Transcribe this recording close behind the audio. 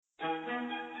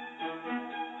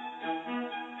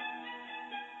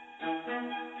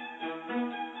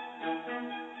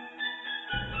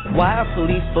Why are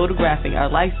police photographing our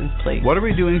license plates? What are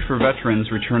we doing for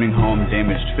veterans returning home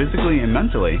damaged physically and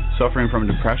mentally, suffering from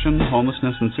depression,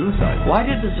 homelessness, and suicide? Why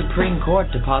did the Supreme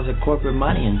Court deposit corporate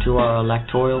money into our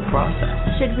electoral process?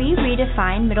 Should we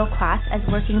redefine middle class as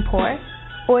working poor?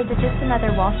 Or is it just another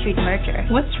Wall Street merger?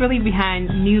 What's really behind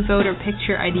new voter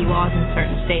picture ID laws in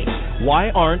certain states?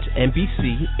 Why aren't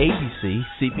NBC, ABC,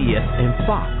 CBS, and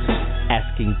Fox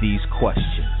asking these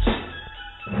questions?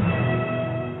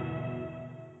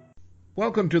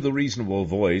 Welcome to the Reasonable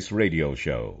Voice radio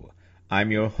show.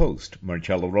 I'm your host,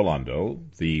 Marcello Rollando,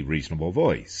 the Reasonable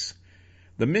Voice.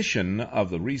 The mission of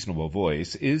the Reasonable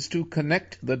Voice is to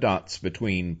connect the dots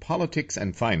between politics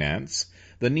and finance,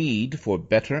 the need for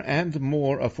better and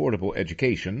more affordable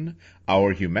education,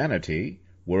 our humanity,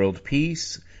 world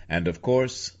peace, and, of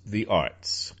course, the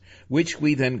arts, which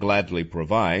we then gladly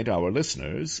provide our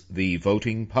listeners, the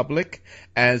voting public,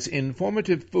 as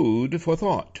informative food for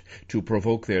thought to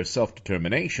provoke their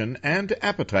self-determination and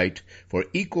appetite for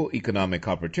equal economic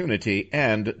opportunity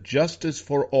and justice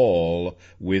for all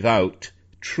without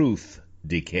truth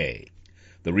decay.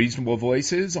 The Reasonable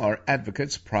Voices are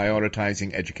advocates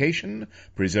prioritizing education,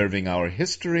 preserving our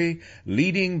history,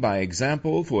 leading by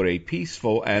example for a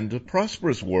peaceful and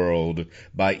prosperous world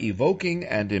by evoking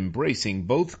and embracing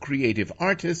both creative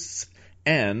artists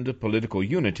and political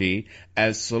unity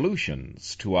as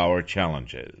solutions to our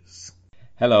challenges.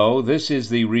 Hello, this is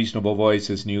the Reasonable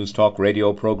Voices News Talk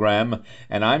radio program,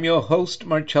 and I'm your host,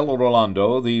 Marcello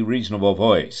Rollando, the Reasonable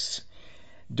Voice.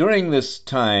 During this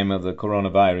time of the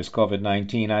coronavirus,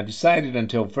 COVID-19, I decided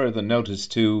until further notice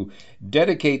to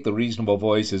dedicate the Reasonable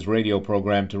Voices radio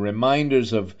program to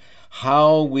reminders of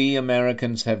how we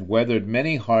Americans have weathered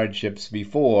many hardships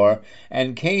before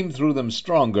and came through them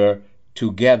stronger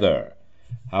together.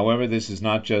 However, this is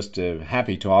not just a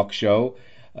happy talk show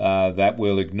that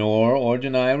will ignore or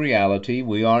deny reality.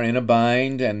 We are in a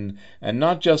bind, and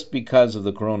not just because of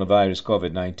the coronavirus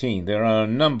COVID-19. There are a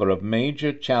number of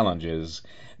major challenges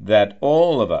that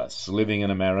all of us living in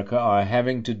America are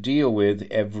having to deal with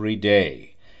every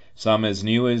day. Some as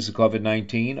new as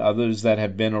COVID-19, others that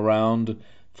have been around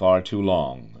far too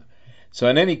long. So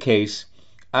in any case,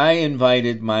 I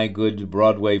invited my good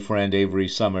Broadway friend Avery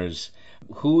Sommers,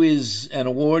 who is an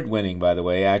award-winning, by the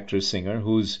way, actress-singer,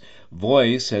 whose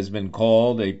voice has been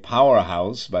called a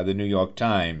powerhouse by the New York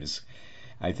Times.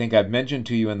 I think I've mentioned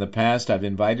to you in the past, I've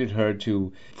invited her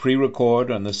to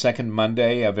pre-record on the second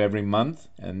Monday of every month,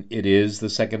 and it is the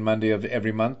second Monday of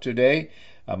every month today,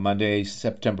 Monday,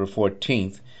 September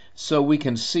 14th, so we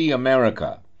can see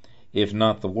America, if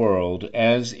not the world,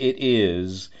 as it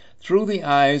is through the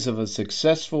eyes of a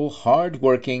successful,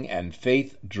 hard-working, and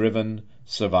faith-driven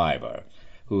survivor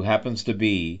who happens to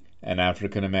be an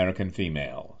African-American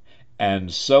female.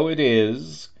 And so it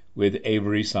is with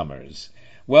Avery Sommers.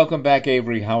 Welcome back,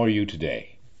 Avery. How are you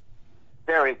today?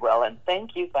 Very well, and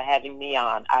thank you for having me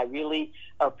on. I really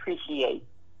appreciate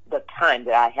the time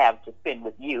that I have to spend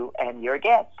with you and your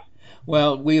guests.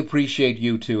 Well, we appreciate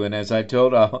you too, and as I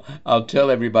told, I'll tell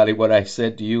everybody what I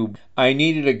said to you. I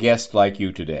needed a guest like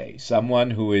you today,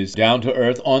 someone who is down to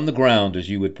earth, on the ground, as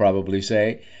you would probably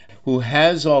say, who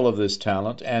has all of this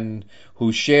talent and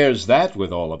who shares that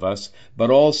with all of us, but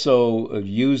also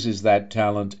uses that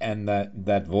talent and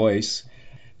that voice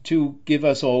to give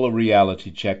us all a reality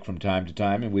check from time to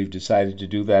time, and we've decided to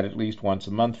do that at least once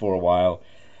a month for a while.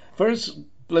 First,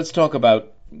 let's talk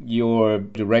about your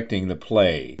directing the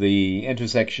play, The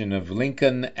Intersection of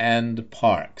Lincoln and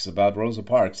Parks, about Rosa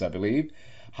Parks, I believe.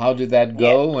 How did that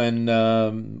go, yes.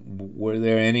 And were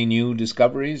there any new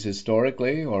discoveries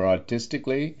historically or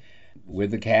artistically with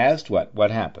the cast?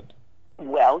 What happened?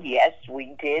 Well, yes,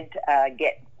 we did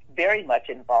get very much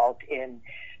involved in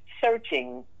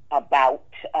searching about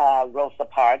Rosa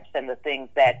Parks and the things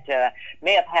that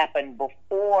may have happened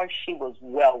before she was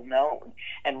well known.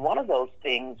 And one of those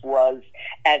things was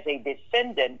as a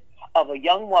descendant of a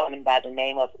young woman by the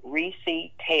name of Reese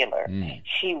Taylor.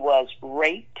 She was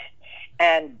raped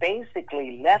and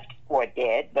basically left for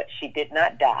dead, but she did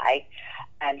not die.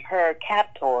 And her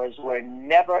captors were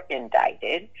never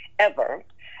indicted, ever.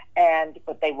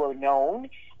 But they were known,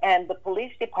 and the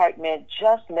police department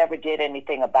just never did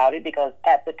anything about it because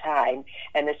at the time,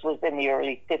 and this was in the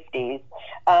early 50s,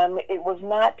 it was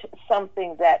not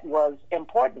something that was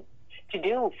important to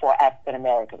do for African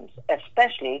Americans,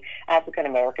 especially African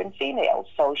American females.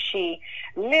 So she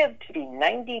lived to be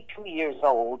 92 years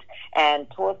old, and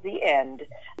towards the end,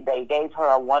 they gave her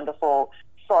a wonderful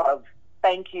sort of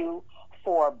thank you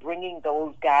for bringing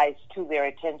those guys to their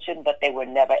attention, but they were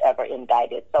never, ever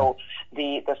indicted. So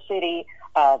the city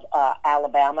of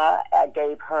Alabama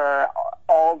gave her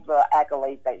all the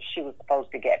accolades that she was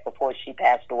supposed to get before she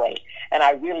passed away. And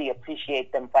I really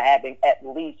appreciate them for having at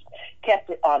least kept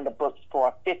it on the books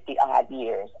for 50-odd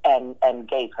years and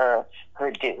gave her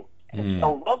due.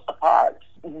 So Rosa Parks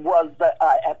was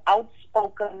an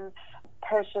outspoken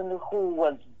person who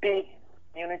was big in the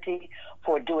community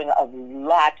for doing a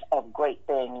lot of great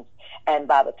things. And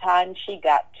by the time she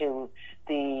got to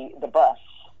the bus,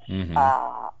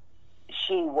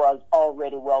 she was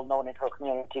already well known in her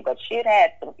community, but she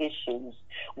had some issues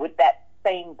with that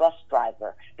same bus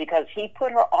driver because he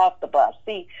put her off the bus.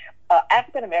 See,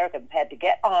 African Americans had to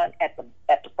get on at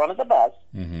the front of the bus,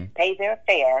 pay their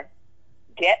fare,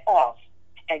 get off,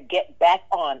 and get back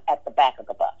on at the back of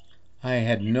the bus. I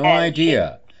had no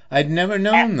idea. I'd never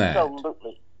known that.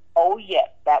 Absolutely. Oh yes,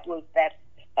 that's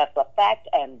a fact,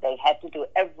 and they had to do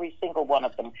it. Every single one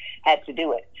of them had to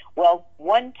do it. Well,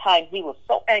 one time he was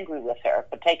so angry with her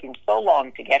for taking so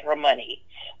long to get her money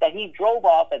that he drove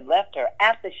off and left her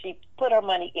after she put her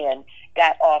money in,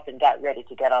 got off, and got ready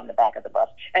to get on the back of the bus.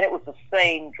 And it was the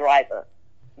same driver,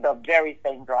 the very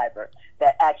same driver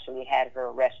that actually had her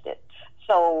arrested.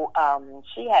 So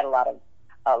she had a lot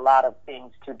of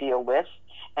things to deal with,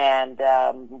 and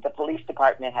the police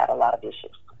department had a lot of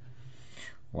issues.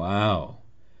 Wow.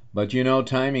 But you know,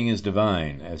 timing is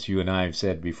divine, as you and I have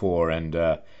said before, and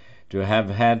to have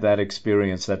had that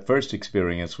experience, that first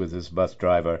experience with this bus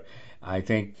driver, I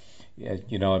think,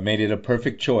 it made it a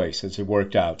perfect choice as it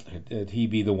worked out. That he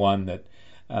be the one that,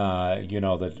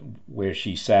 that where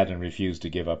she sat and refused to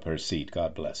give up her seat.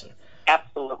 God bless her.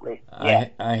 Absolutely. Yeah.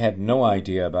 I had no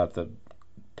idea about the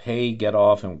pay, get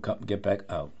off, and get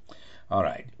back. Oh, all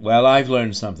right. Well, I've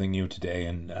learned something new today,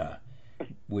 and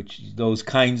which those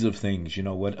kinds of things,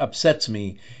 what upsets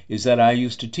me is that I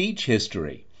used to teach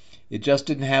history. It just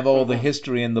didn't have all the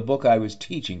history in the book I was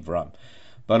teaching from.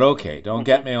 But okay, don't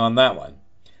get me on that one.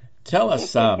 Tell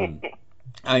us,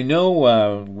 I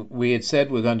know we had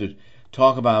said we're going to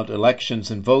talk about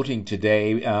elections and voting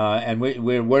today, and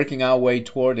we're working our way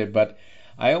toward it, but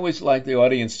I always like the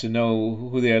audience to know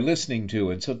who they're listening to.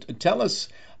 And so tell us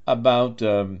about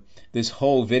this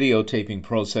whole videotaping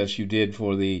process you did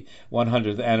for the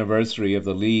 100th anniversary of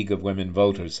the League of Women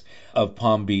Voters of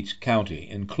Palm Beach County,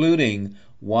 including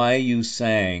why you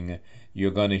sang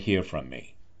 "You're Gonna Hear From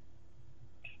Me."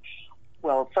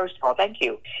 Well, first of all, thank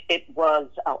you. It was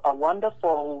a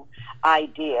wonderful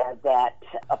idea that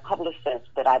a publicist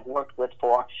that I've worked with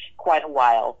for quite a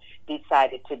while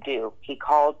decided to do. He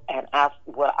called and asked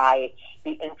would I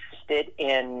be interested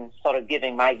in sort of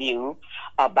giving my view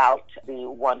about the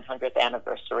 100th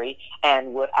anniversary,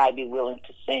 and would I be willing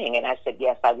to sing? And I said,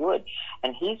 yes, I would.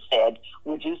 And he said,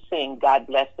 would you sing "God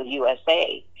Bless the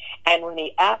USA"? And when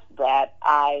he asked that,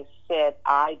 I said,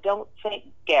 I don't think,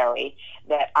 Gary,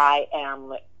 that I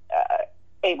am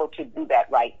able to do that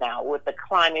right now with the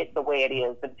climate the way it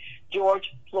is. And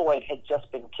George Floyd had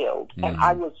just been killed. And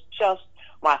I was just,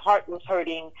 my heart was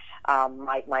hurting,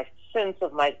 my sense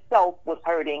of myself was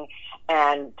hurting,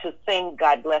 and to sing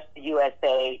 "God Bless the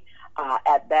USA"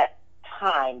 at that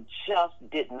time just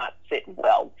did not sit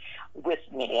well with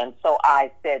me. And so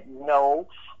I said, no,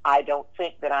 I don't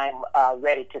think that I'm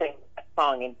ready to sing that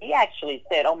song. And he actually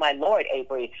said, oh, my Lord,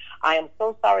 Avery, I am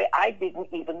so sorry. I didn't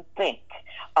even think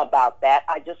about that.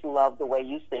 I just love the way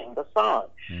you sing the song.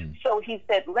 So he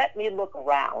said, let me look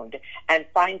around and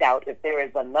find out if there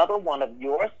is another one of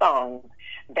your songs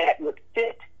that would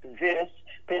fit this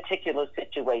particular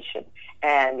situation.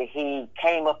 And he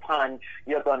came upon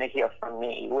 "You're Gonna Hear From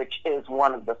Me," which is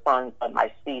one of the songs on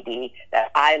my CD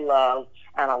that I love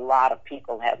and a lot of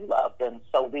people have loved. And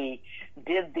so we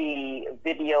did the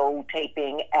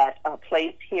videotaping at a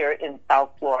place here in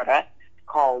South Florida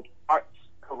called Arts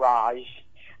Garage,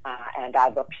 and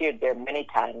I've appeared there many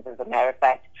times. As a matter of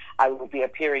fact, I will be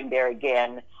appearing there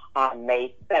again on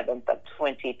May 7th of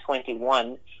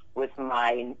 2021 with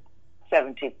my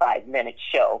 75-minute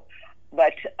show.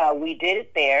 But we did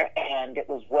it there, and it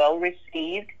was well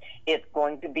received. It's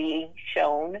going to be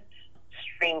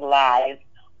streamed live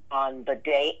on the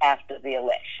day after the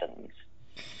elections.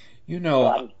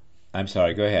 I'm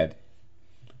sorry, go ahead.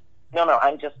 No,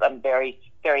 I'm very,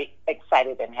 very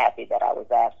excited and happy that I was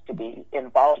asked to be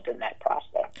involved in that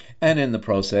process. And in the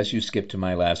process, you skipped to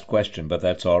my last question, but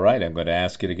that's all right. I'm going to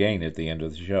ask it again at the end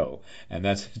of the show. And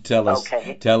that's tell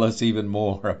us even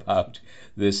more about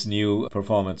this new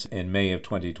performance in May of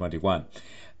 2021.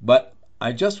 But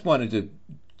I just wanted to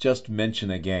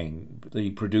mention again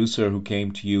the producer who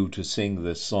came to you to sing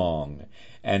this song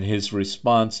and his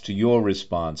response to your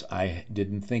response. I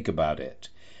didn't think about it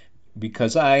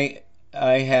because I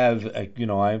have,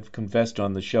 I've confessed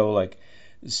on the show like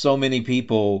so many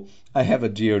people. I have a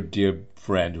dear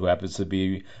friend who happens to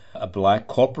be a black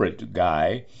corporate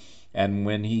guy, and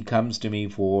when he comes to me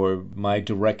for my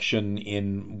direction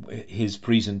in his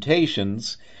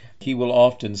presentations, he will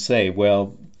often say,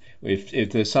 well,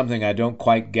 if there's something I don't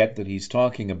quite get that he's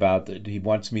talking about that he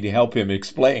wants me to help him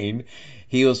explain,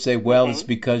 he'll say, well, it's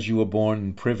because you were born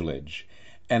in privilege.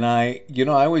 And I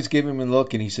always give him a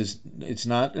look, and he says, it's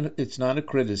not a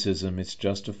criticism, it's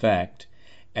just a fact,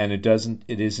 and it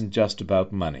isn't just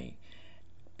about money.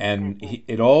 And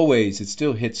it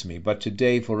still hits me. But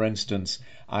today, for instance,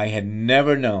 I had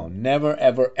never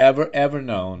ever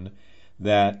known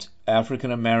that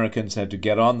African Americans had to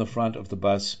get on the front of the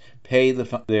bus, pay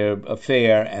their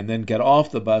fare, and then get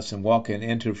off the bus and walk and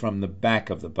enter from the back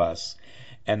of the bus.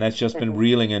 And that's just been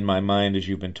reeling in my mind as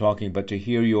you've been talking. But to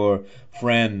hear your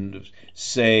friend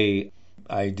say,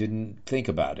 I didn't think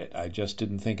about it. I just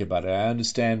didn't think about it. I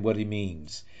understand what he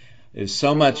means. There's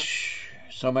so much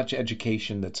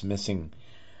education that's missing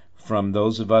from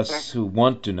those of us who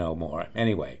want to know more.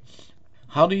 Anyway,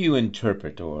 how do you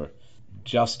interpret or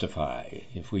justify,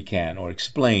 if we can, or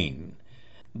explain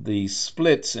the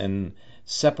splits and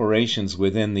separations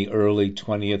within the early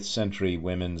 20th century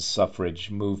women's suffrage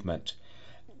movement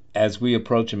as we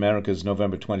approach America's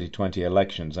November 2020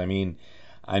 elections? I mean,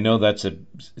 I know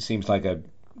seems like a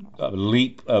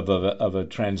leap of a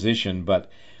transition, but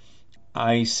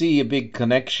I see a big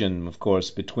connection, of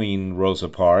course, between Rosa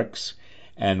Parks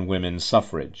and women's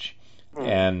suffrage.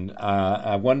 And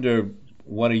I wonder,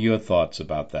 what are your thoughts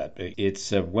about that?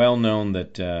 It's well known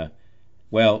that,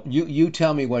 well, you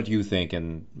tell me what you think,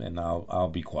 and I'll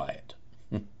be quiet.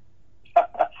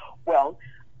 Well,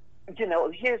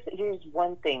 here's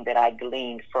one thing that I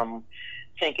gleaned from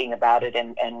thinking about it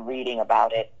and reading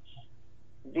about it.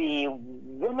 The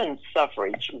women's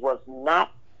suffrage was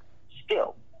not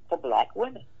still for black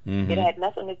women. It had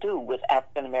nothing to do with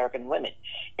African American women.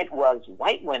 It was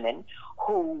white women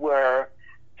who were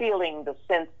feeling the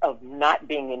sense of not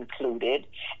being included,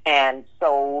 and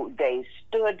so they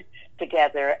stood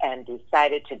together and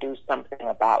decided to do something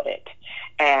about it.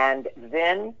 And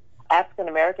then African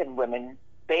American women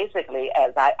basically,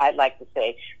 as I like to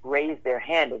say, raised their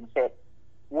hand and said,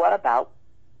 what about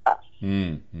us?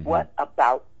 What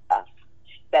about us?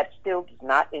 That still does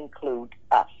not include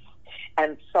us.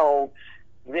 And so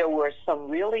there were some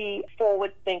really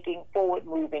forward-thinking,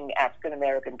 forward-moving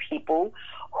African-American people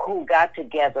who got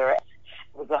together. It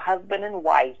was a husband and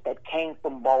wife that came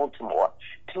from Baltimore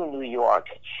to New York,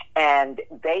 and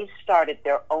they started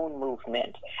their own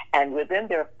movement. And within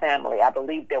their family, I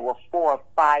believe there were 4 or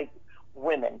 5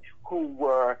 women who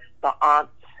were the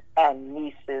aunts and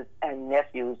nieces and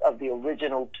nephews of the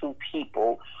original 2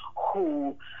 people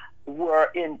who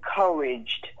were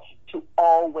encouraged to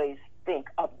always think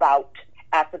about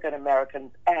African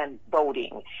Americans and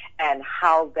voting and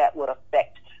how that would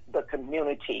affect the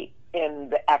community, in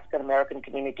the African American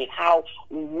community, how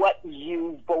what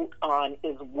you vote on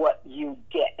is what you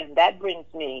get. And that brings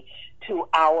me to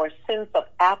our sense of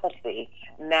apathy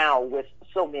now, with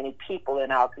so many people in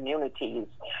our communities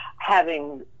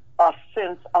having a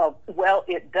sense of, well,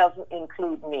 it doesn't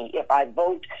include me. If I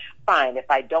vote, fine. If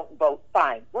I don't vote,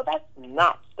 fine. Well, that's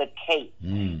not the case.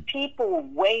 People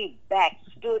way back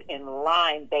stood in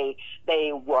line. They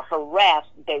were harassed.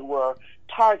 They were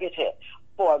targeted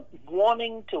for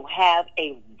wanting to have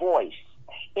a voice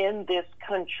in this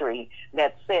country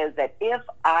that says that if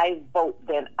I vote,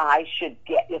 then I should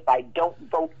get. If I don't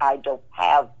vote, I don't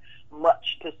have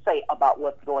much to say about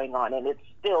what's going on. And it's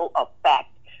still a fact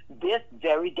this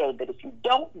very day that if you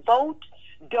don't vote,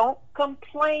 don't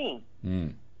complain.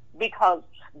 Because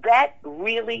that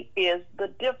really is the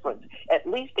difference. At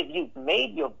least if you've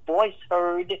made your voice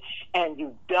heard and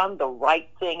you've done the right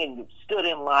thing and you've stood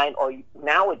in line, or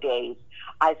nowadays,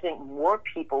 I think more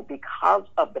people, because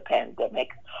of the pandemic,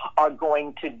 are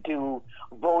going to do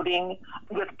voting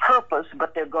with purpose,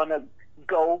 but they're going to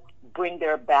go bring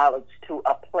their ballots to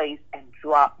a place and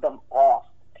drop them off.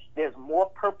 There's more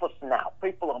purpose now.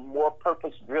 People are more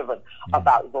purpose-driven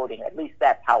about voting. At least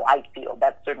that's how I feel.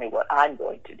 That's certainly what I'm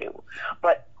going to do.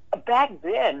 But back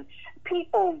then,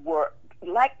 people were,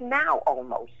 like now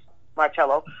almost,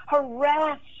 Marcello,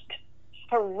 harassed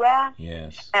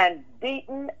and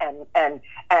beaten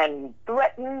and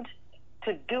threatened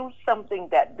to do something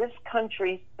that this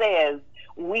country says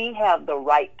we have the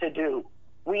right to do.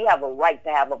 We have a right to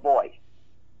have a voice.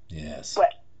 Yes.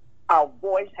 But our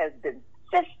voice has been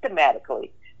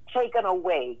systematically taken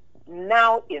away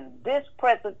now in this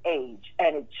present age,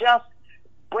 and it just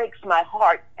breaks my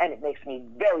heart, and it makes me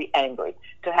very angry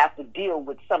to have to deal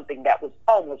with something that was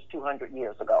almost 200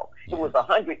 years ago. It was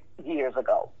 100 years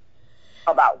ago.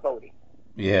 about voting.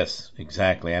 Yes,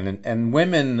 exactly. And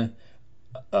women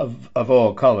of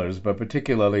all colors, but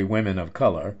particularly women of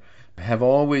color, have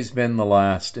always been the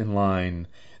last in line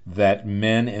that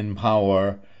men in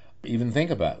power even think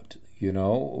about.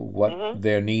 What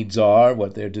their needs are,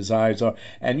 what their desires are.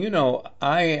 And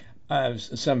I have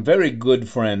some very good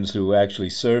friends who actually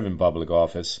serve in public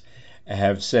office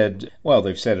have said, well,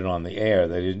 they've said it on the air.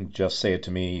 They didn't just say it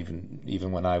to me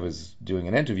even when I was doing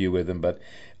an interview with them, but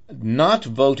not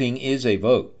voting is a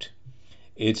vote.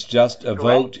 It's just a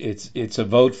vote. It's a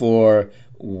vote for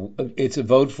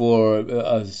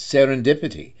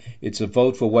serendipity. It's a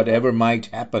vote for whatever might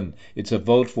happen. It's a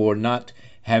vote for not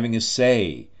having a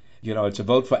say. It's a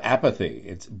vote for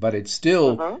apathy. But it's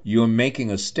still you're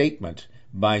making a statement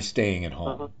by staying at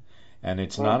home, and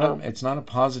it's not a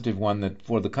positive one that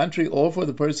for the country or for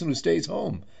the person who stays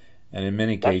home. And in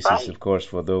many cases, of course,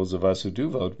 for those of us who do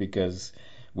vote, because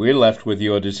we're left with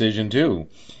your decision too.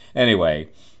 Anyway,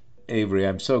 Avery,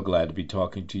 I'm so glad to be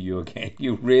talking to you again.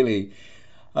 You really,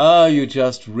 you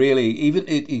just really, even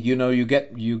you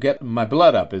get my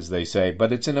blood up, as they say,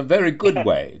 but it's in a very good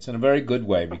way. It's in a very good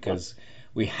way because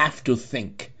we have to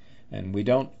think, and we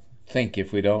don't think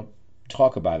if we don't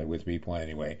talk about it with people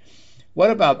anyway.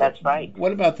 What about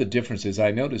the differences?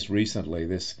 I noticed recently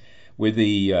this with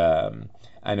the.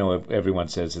 I know everyone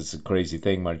says it's a crazy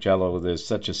thing, Marcello. There's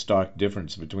such a stark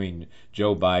difference between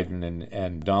Joe Biden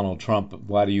and Donald Trump.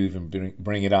 Why do you even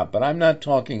bring it up? But I'm not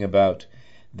talking about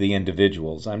the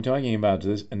individuals. I'm talking about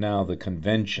now the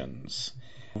conventions.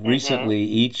 Recently,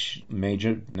 each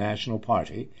major national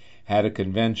party had a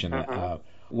convention.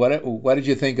 What did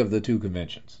you think of the two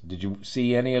conventions? Did you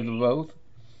see any of the both?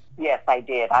 Yes, I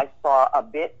did. I saw a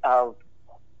bit of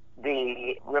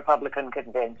the Republican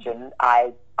convention.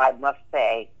 I must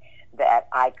say that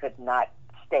I could not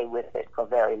stay with it for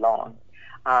very long.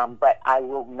 But I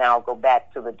will now go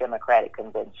back to the Democratic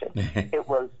convention. It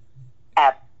was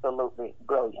absolutely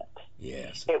brilliant.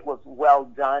 Yes. It was well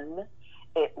done.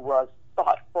 It was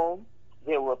thoughtful.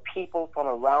 There were people from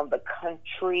around the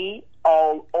country,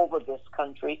 all over this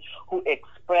country, who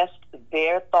expressed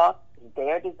their thoughts,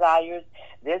 their desires.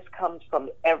 This comes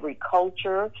from every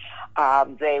culture.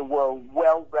 They were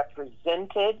well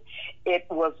represented. It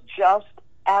was just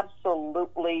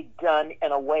absolutely done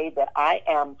in a way that I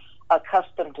am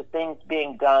accustomed to things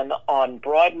being done on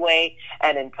Broadway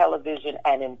and in television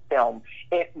and in film.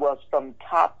 It was from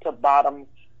top to bottom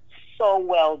so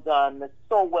well done,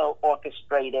 so well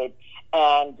orchestrated,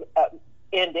 and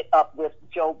ended up with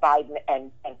Joe Biden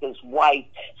and his wife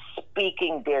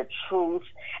speaking their truth,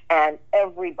 and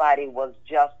everybody was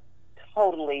just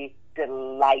totally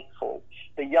delightful.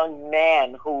 The young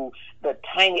man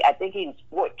I think he was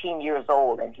 14 years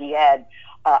old, and he had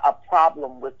a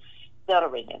problem with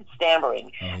stuttering and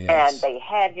stammering, and they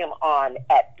had him on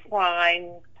at prime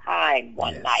time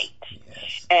one night.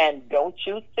 Yes. And don't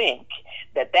you think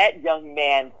that young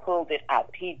man pulled it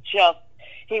out?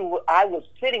 I was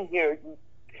sitting here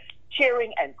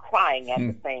cheering and crying at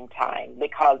the same time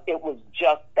because it was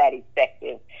just that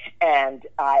effective. And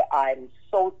I'm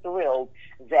so thrilled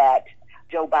that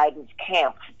Joe Biden's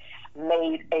camp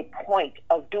made a point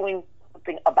of doing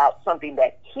something about something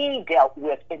that he dealt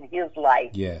with in his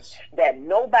life that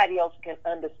nobody else can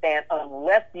understand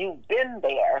unless you've been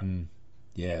there.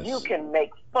 Yes. You can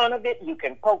make fun of it. You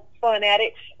can poke fun at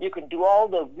it. You can do all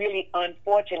the really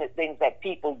unfortunate things that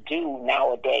people do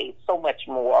nowadays, so much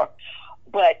more.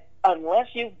 But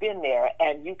unless you've been there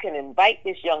and you can invite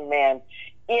this young man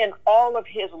in all of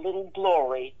his little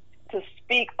glory to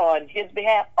speak on his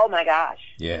behalf, oh my gosh.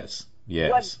 Yes,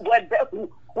 yes. What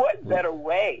better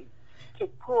way to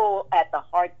pull at the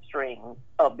heartstrings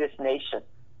of this nation?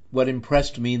 What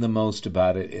impressed me the most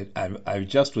about it, I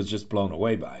was just blown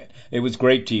away by it. It was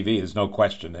great TV. There's no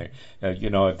question.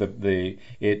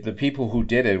 The people who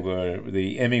did it were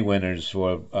the Emmy winners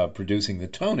for producing the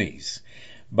Tonys.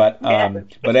 But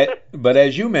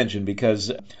as you mentioned,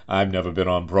 because I've never been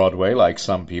on Broadway like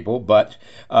some people, but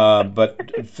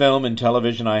film and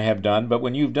television I have done. But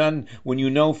when you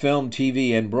know film,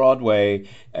 TV, and Broadway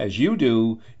as you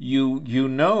do, you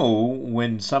know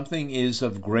when something is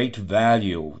of great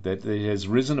value, that it has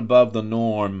risen above the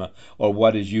norm or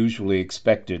what is usually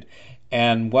expected.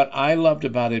 And what I loved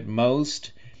about it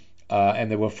most.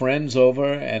 And there were friends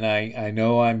over, and I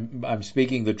know I'm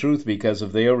speaking the truth because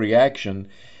of their reaction.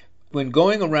 When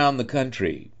going around the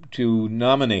country to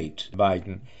nominate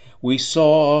Biden, we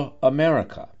saw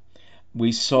America.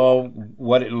 We saw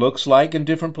what it looks like in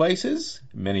different places.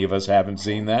 Many of us haven't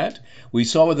seen that. We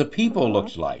saw what the people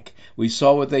looked like. We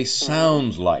saw what they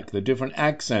sound like, the different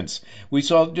accents. We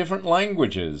saw different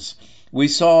languages. We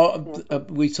saw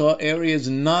areas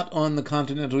not on the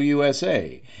continental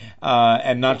USA,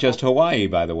 and not just Hawaii,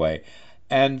 by the way.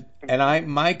 And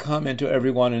my comment to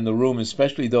everyone in the room,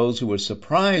 especially those who were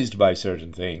surprised by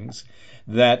certain things,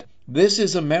 that this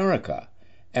is America,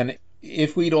 and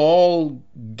if we'd all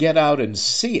get out and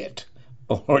see it,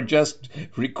 or just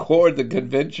record the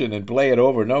convention and play it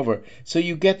over and over, so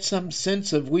you get some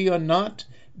sense of we are not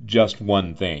just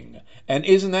one thing. And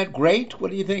isn't that great?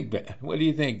 What do you think? What do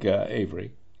you think,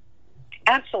 Avery?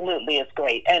 Absolutely, it's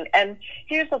great. And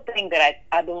here's the thing that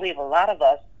I believe a lot of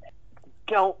us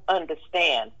don't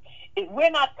understand. Is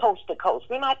we're not coast to coast.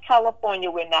 We're not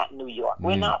California. We're not New York.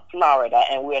 We're not Florida,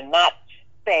 and we're not,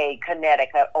 say,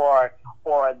 Connecticut or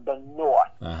the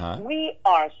North. We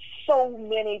are so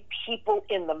many people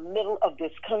in the middle of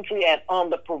this country and on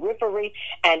the periphery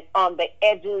and on the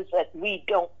edges that we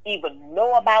don't even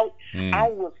know about. I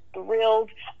was thrilled.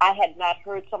 I had not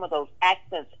heard some of those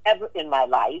accents ever in my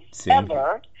life,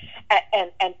 ever.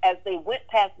 And as they went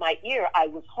past my ear, I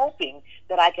was hoping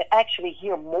that I could actually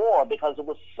hear more, because it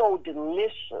was so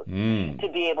delicious to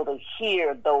be able to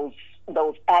hear those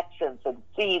accents and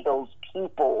see those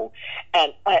people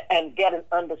and get an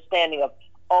understanding of,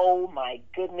 oh my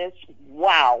goodness,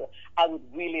 wow, I would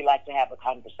really like to have a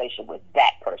conversation with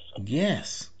that person.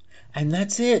 Yes. And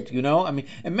that's it, I mean,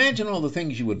 imagine all the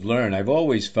things you would learn. I've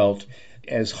always felt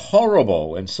as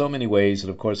horrible in so many ways, and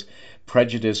of course,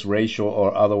 prejudice, racial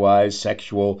or otherwise,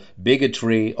 sexual,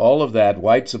 bigotry, all of that,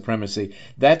 white supremacy,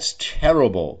 that's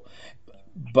terrible.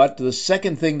 But the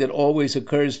second thing that always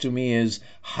occurs to me is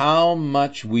how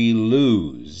much we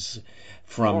lose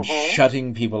from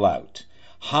shutting people out.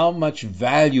 How much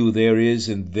value there is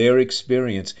in their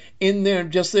experience, in their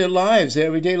lives, their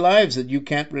everyday lives that you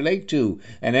can't relate to.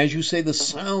 And as you say, the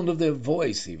sound of their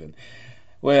voice even.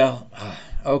 Well,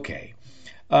 okay.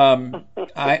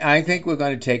 I think we're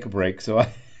going to take a break so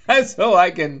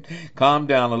I can calm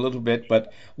down a little bit.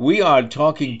 But we are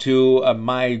talking to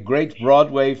my great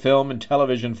Broadway film and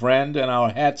television friend, and our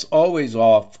hats always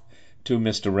off to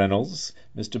Mr. Reynolds,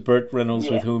 Mr. Burt Reynolds,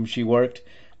 with whom she worked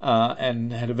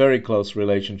and had a very close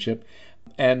relationship.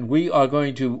 And we're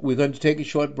going to take a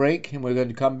short break, and we're going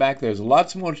to come back. There's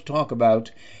lots more to talk about,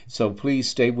 so please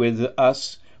stay with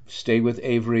us. Stay with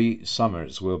Avery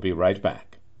Sommers. We'll be right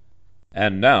back.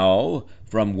 And now,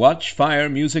 from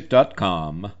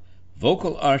WatchFireMusic.com,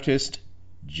 vocal artist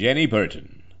Jenny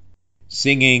Burton,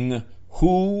 singing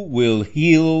Who Will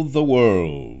Heal the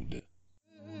World?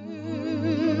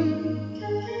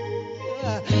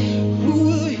 Who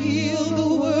will heal the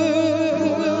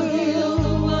world?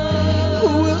 Who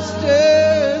will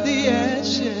stir the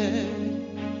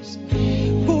ashes?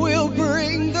 Who will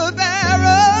bring the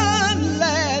barren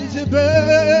land to birth?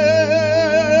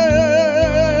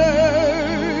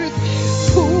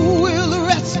 Who will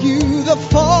rescue the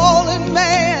fallen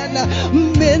man,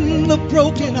 mend the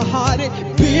broken-hearted,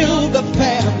 build the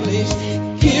families,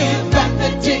 give back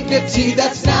the dignity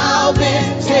that's now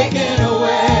been taken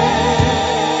away?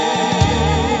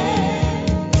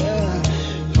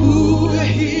 Who will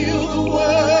heal the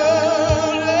world?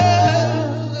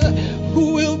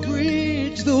 Who will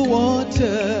bridge the waters?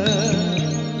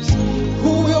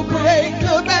 Who will break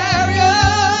the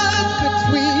barriers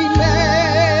between men?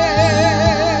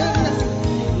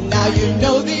 Now you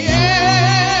know the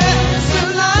answer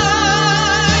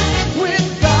lies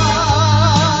with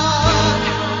God,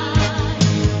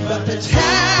 but the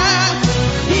task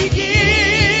He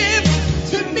gives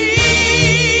to me.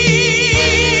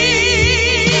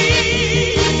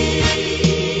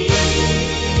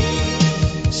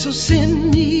 So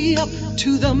send me up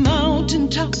to the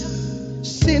mountaintop,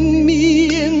 send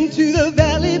me into the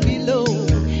valley below,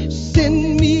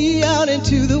 send me out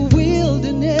into the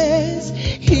wilderness.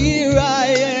 Here I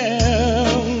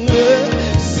am,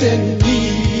 send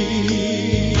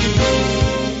me.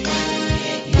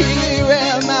 Here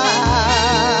am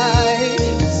I,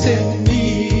 send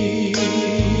me.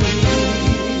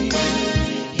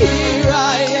 Here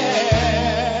I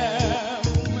am.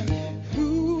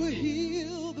 Who will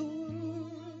heal the world?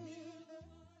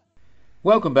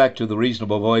 Welcome back to the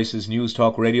Reasonable Voices News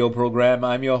Talk radio program.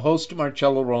 I'm your host,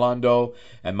 Marcello Rollando,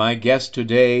 and my guest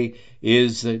today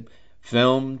is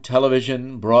film,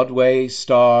 television, Broadway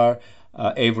star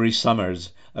Avery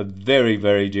Sommers, a very,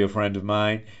 very dear friend of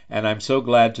mine, and I'm so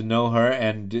glad to know her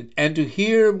and to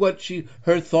hear what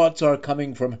her thoughts are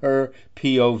coming from her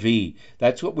POV.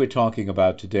 That's what we're talking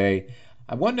about today.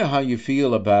 I wonder how you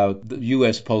feel about the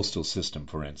U.S. postal system,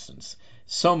 for instance.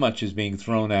 So much is being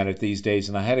thrown at it these days,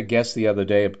 and I had a guest the other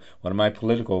day, one of my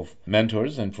political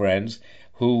mentors and friends,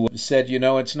 who said,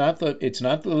 it's not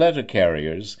the letter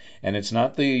carriers and it's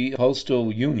not the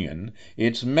postal union,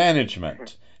 it's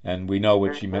management. And we know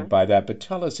what she meant by that. But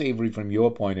tell us, Avery, from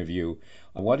your point of view,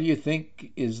 what do you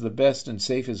think is the best and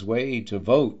safest way to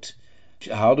vote?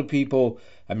 How do people,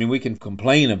 I mean, we can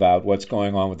complain about what's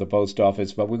going on with the post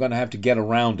office, but we're going to have to get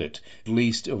around it, at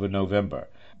least over November.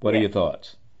 What are your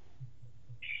thoughts?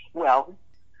 Well,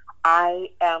 I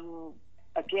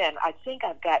think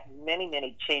I've got many,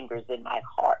 many chambers in my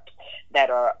heart that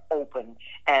are open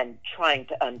and trying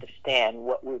to understand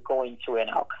what we're going through in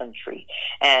our country.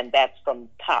 And that's from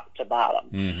top to bottom.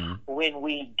 Mm-hmm. When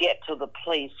we get to the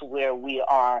place where we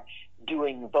are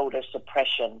doing voter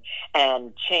suppression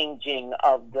and changing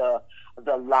of the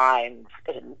lines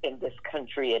in this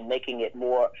country and making it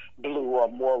more blue or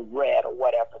more red or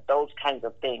whatever, those kinds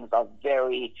of things are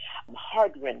very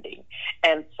heartrending.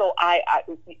 And so I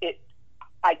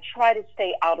try to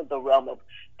stay out of the realm of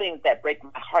things that break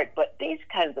my heart, but these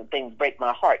kinds of things break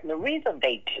my heart. And the reason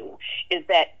they do is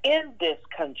that in this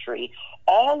country,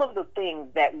 all of the things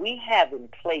that we have in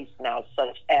place now,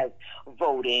 such as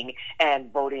voting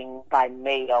and voting by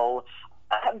mail,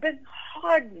 have been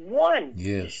hard won.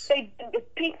 Yes.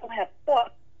 People have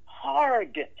fought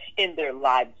hard in their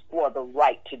lives for the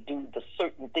right to do the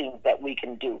certain things that we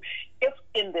can do. If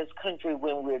in this country,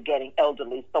 when we're getting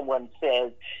elderly, someone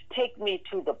says, take me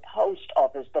to the post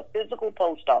office, the physical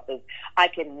post office, I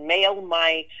can mail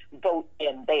my vote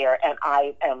in there, and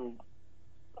I am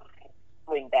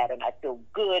doing that, and I feel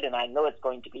good, and I know it's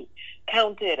going to be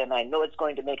counted, and I know it's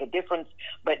going to make a difference.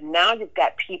 But now you've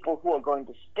got people who are going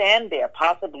to stand there,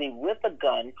 possibly with a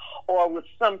gun or with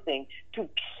something, to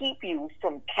keep you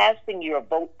from casting your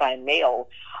vote by mail.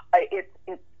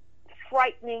 It's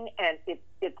frightening, and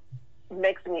it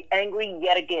makes me angry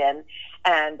yet again.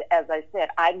 And as I said,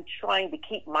 I'm trying to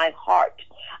keep my heart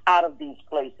out of these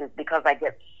places because I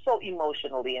get so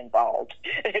emotionally involved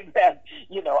that,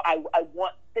 I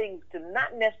want things to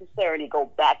not necessarily go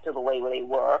back to the way they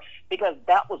were, because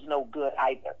that was no good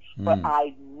either. But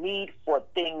I need for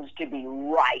things to be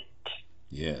right.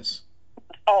 Yes.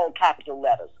 All capital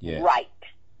letters. Yes. Right.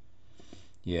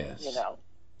 Yes.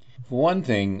 For one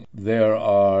thing, there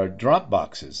are drop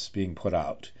boxes being put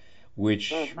out,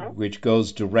 which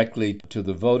goes directly to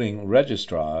the voting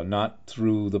registrar, not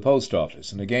through the post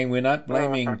office. And again, we're not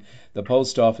blaming the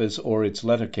post office or its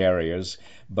letter carriers,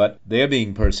 but they're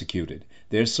being persecuted.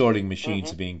 Their sorting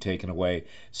machines are being taken away.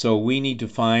 So we need to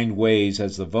find ways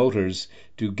as the voters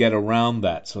to get around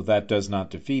that so that does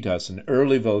not defeat us. And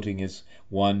early voting is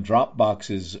one, drop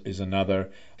boxes is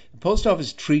another. The post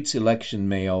office treats election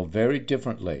mail very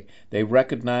differently. They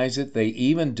recognize it. They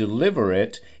even deliver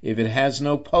it if it has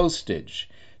no postage.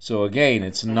 So again,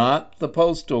 it's not the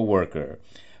postal worker.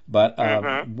 But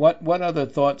what other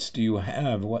thoughts do you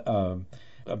have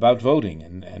about voting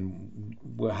and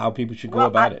how people should go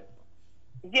about it?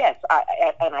 Yes,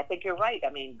 and I think you're right.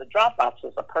 I mean, the drop box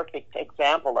is a perfect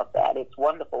example of that. It's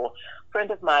wonderful. A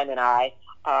friend of mine and I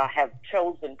have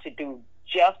chosen to do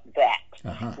just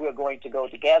that. We're going to go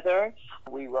together.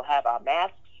 We will have our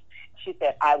masks. She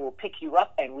said, I will pick you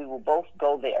up, and we will both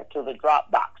go there to the drop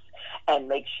box and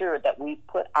make sure that we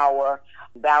put our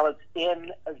ballots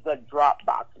in the drop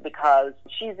box, because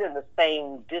she's in the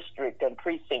same district and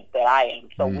precinct that I am.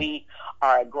 So we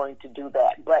are going to do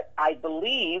that. But I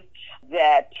believe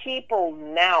that people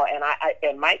now, and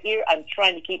I'm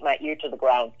trying to keep my ear to the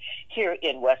ground here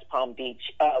in West Palm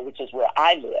Beach, which is where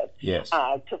I live,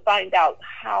 to find out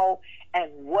how and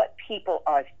what people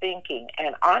are thinking.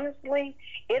 And honestly,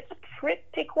 it's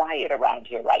pretty quiet around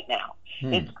here right now.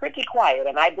 It's pretty quiet.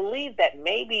 And I believe that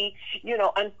maybe,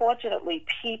 unfortunately,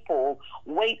 people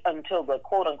wait until the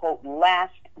quote-unquote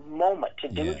last moment to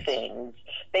do things.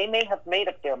 They may have made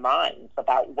up their minds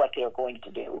about what they're going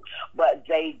to do, but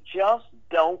they just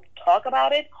don't talk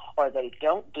about it, or they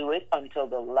don't do it until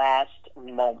the last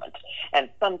moment. And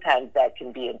sometimes that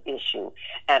can be an issue.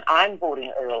 And I'm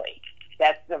voting early.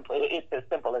 That's simple. It's as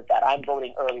simple as that. I'm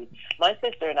voting early. My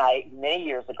sister and I, many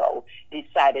years ago,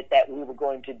 decided that we were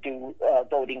going to do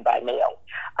voting by mail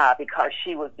because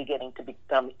she was beginning to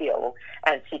become ill,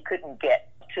 and she couldn't get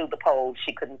to the polls.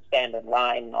 She couldn't stand in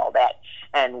line and all that.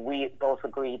 And we both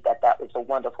agreed that that was a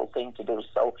wonderful thing to do.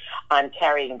 So I'm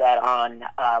carrying that on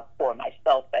for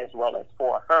myself as well as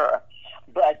for her.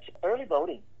 But early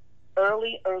voting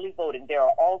early voting. There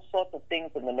are all sorts of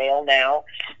things in the mail now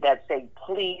that say,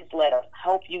 please let us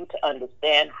help you to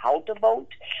understand how to vote.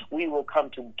 We will come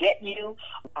to get you.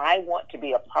 I want to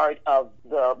be a part of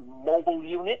the mobile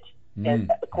unit,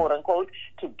 quote unquote,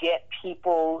 to get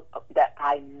people that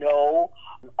I know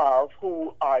of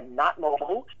who are not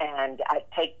mobile, and I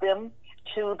take them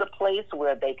to the place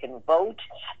where they can vote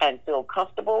and feel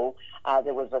comfortable.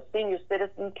 There was a senior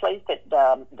citizen place that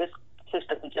this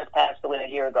sister who just passed away a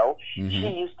year ago, she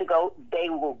used to go. They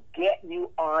will get you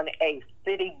on a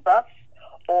city bus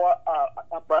or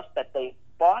a bus that they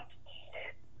bought,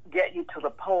 get you to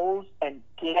the polls and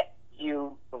get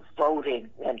you voting.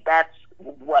 And that's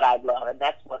what I love, and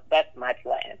that's my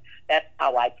plan. That's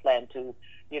how I plan to,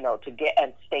 to get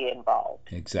and stay involved.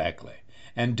 Exactly.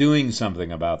 And doing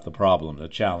something about the problem, the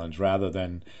challenge, rather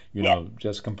than,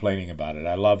 just complaining about it.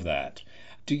 I love that.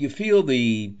 Do you feel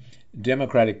the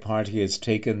Democratic Party has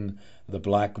taken the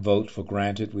black vote for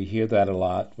granted? We hear that a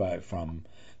lot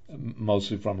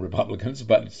mostly from Republicans,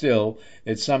 but still,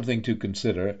 it's something to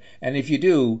consider. And if you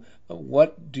do,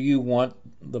 what do you want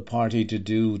the party to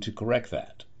do to correct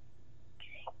that?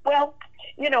 Well,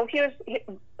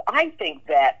 I think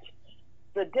that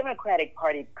the Democratic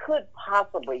Party could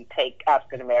possibly take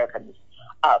African Americans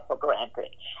for granted.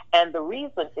 And the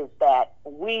reason is that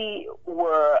we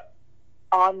were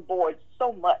on board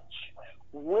so much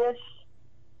with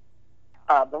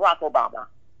Barack Obama.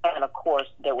 And, of course,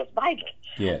 there was Biden.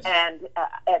 Yes. And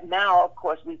now, of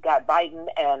course, we've got Biden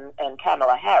and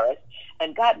Kamala Harris.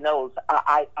 And God knows,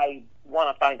 I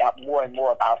want to find out more and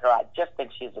more about her. I just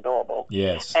think she's adorable.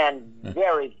 Yes. And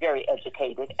very, very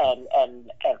educated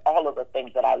and all of the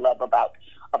things that I love about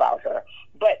her.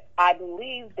 But I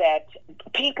believe that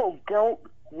people don't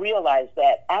realize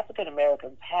that African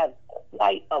Americans have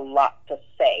quite a lot to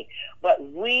say. But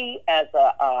we as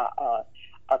a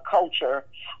culture,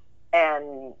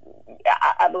 and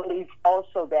I believe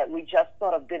also that we just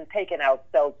sort of been taking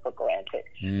ourselves for granted.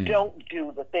 Don't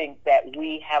do the things that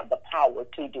we have the power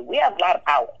to do. We have a lot of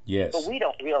power, yes, but we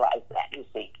don't realize that, you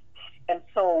see. And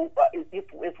so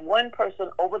if one person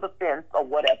over the fence or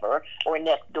whatever, or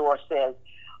next door says,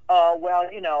 well,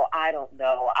 I don't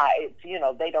know.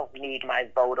 They don't need my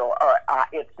vote, or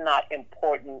it's not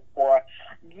important, or,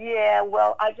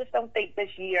 well, I just don't think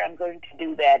this year I'm going to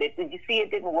do that. You see,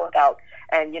 it didn't work out,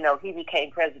 and, he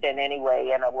became president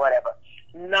anyway, and whatever.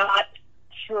 Not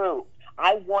true.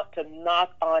 I want to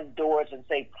knock on doors and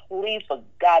say, please, for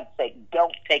God's sake,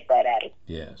 don't take that attitude.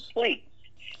 Yes. Please.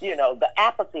 The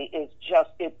apathy is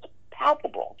it's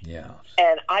palpable. Yeah.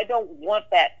 And I don't want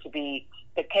that to be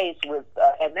the case with,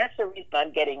 and that's the reason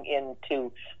I'm getting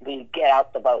into the get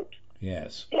out the vote.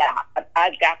 Yes. Yeah,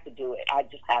 I've got to do it. I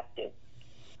just have to.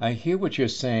 I hear what you're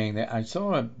saying. I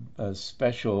saw a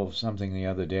special of something the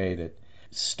other day that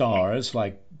stars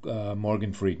like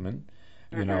Morgan Freeman,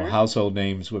 household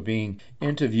names, were being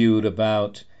interviewed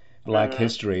about Black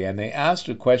history, and they asked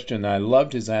a question. I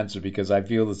loved his answer because I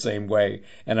feel the same way,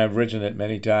 and I've written it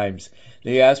many times.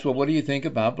 They asked, well, what do you think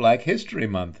about Black History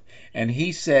Month? And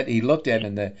he said, he looked at it,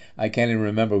 and I can't even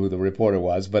remember who the reporter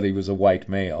was, but he was a white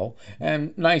male,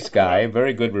 and nice guy, a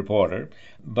very good reporter.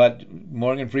 But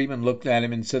Morgan Freeman looked at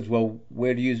him and said, well,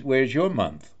 where's your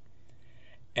month?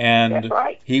 And that's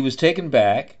right. He was taken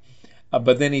back.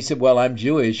 But then he said, well, I'm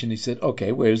Jewish. And he said,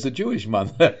 okay, where's the Jewish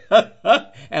month?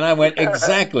 And I went,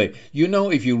 exactly.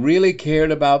 If you really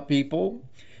cared about people,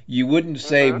 you wouldn't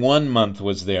say 1 month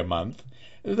was their month.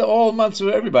 All months are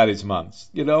everybody's months,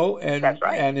 And, that's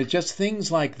right. And it's just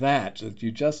things like that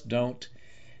you just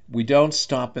we don't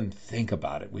stop and think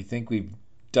about it. We think we've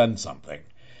done something.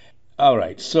 All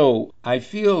right. So I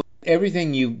feel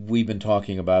everything we've been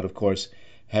talking about, of course,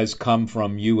 has come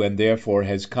from you, and therefore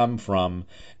has come from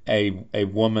a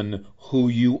woman who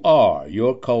you are,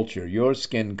 your culture, your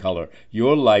skin color,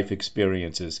 your life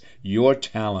experiences, your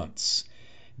talents.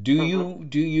 Do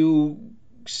you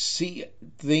see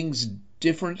things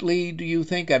differently, do you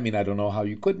think? I mean, I don't know how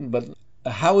you couldn't, but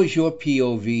how is your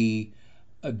POV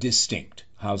distinct?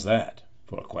 How's that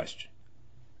for a question?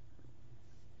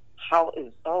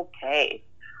 Okay.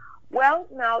 Well,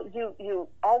 now you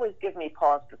always give me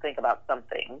pause to think about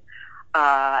something.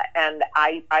 And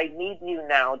I need you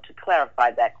now to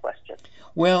clarify that question.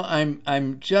 Well, I'm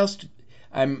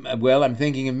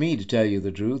thinking of me, to tell you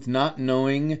the truth, not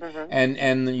knowing,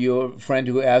 and your friend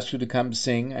who asked you to come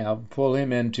sing, I'll pull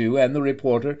him in too, and the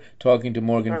reporter talking to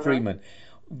Morgan Freeman.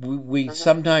 We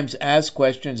sometimes ask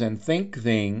questions and think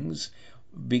things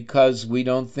because we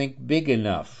don't think big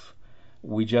enough.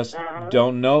 We just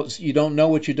don't know. You don't know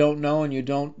what you don't know, and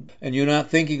you're not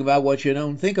thinking about what you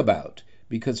don't think about.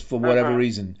 because for whatever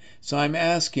reason. So I'm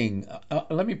asking,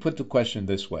 let me put the question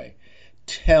this way.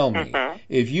 Tell me,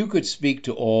 if you could speak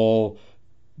to all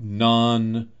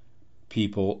non-people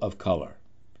of color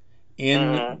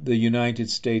in the United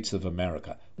States of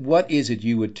America, what is it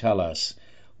you would tell us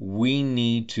we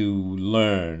need to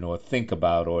learn or think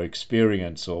about or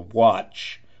experience or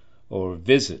watch or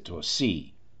visit or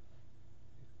see?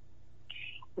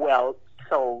 Well,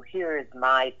 so here is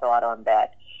my thought on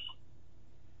that.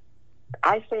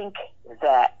 I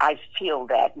feel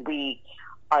that we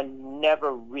are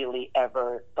never really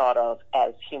ever thought of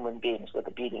as human beings with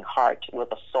a beating heart,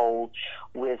 with a soul,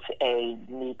 with a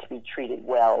need to be treated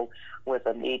well, with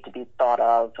a need to be thought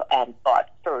of and thought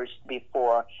first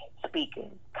before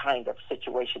speaking kind of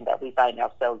situation that we find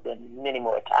ourselves in many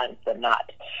more times than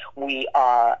not.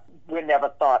 We're never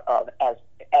thought of as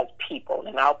people,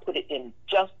 and I'll put it in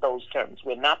just those terms.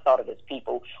 We're not thought of as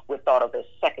people, we're thought of as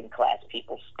second-class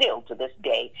people. Still to this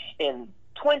day, in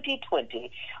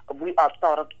 2020, we are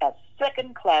thought of as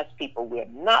second-class people. We're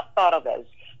not thought of as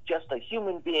just a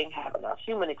human being having a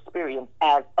human experience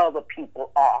as other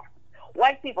people are.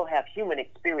 White people have human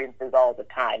experiences all the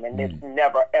time, and it's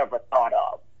never, ever thought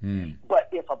of. But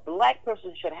if a black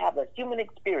person should have a human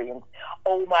experience,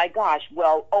 oh my gosh,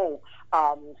 well,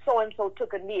 so-and-so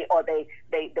took a knee, or they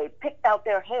picked out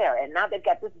their hair, and now they've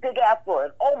got this big afro,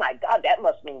 and oh my God, that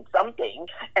must mean something.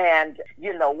 And,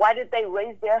 why did they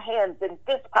raise their hands in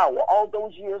fist power all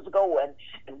those years ago,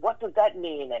 and what does that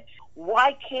mean? And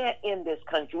why can't in this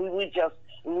country we just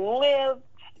live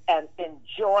and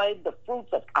enjoy the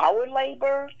fruits of our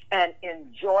labor and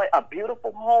enjoy a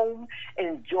beautiful home,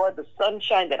 enjoy the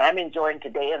sunshine that I'm enjoying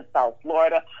today in South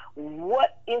Florida?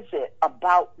 What is it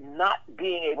about not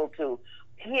being able to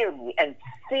hear me and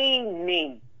see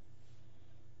me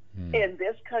in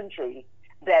this country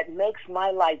that makes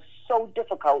my life so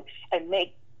difficult and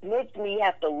makes me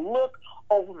have to look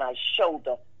over my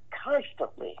shoulder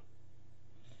constantly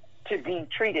to be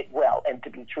treated well and to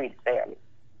be treated fairly?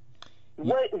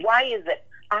 Why is it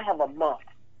I have a month?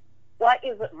 Why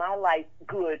isn't my life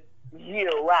good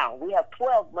year-round? We have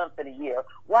 12 months in a year.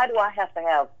 Why do I have to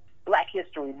have Black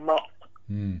History Month?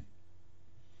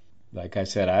 Like I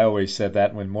said, I always said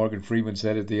that when Morgan Freeman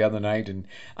said it the other night, and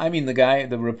I mean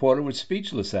the reporter was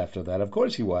speechless after that. Of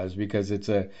course he was, because it's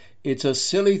a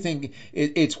silly thing.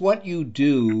 It's what you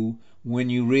do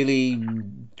when you really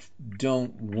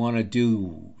don't want to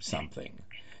do something.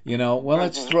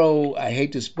 Let's throw, I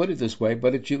hate to put it this way,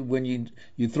 but when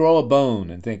you throw a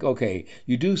bone and think, okay,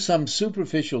 you do some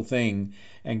superficial thing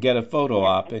and get a photo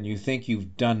op and you think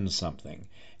you've done something,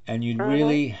 and you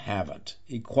really haven't.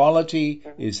 Equality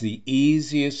is the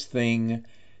easiest thing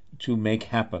to make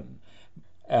happen.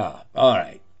 All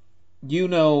right.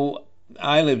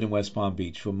 I lived in West Palm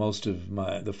Beach for most of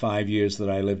the 5 years that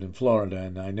I lived in Florida,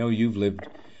 and I know you've lived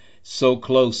so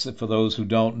close. For those who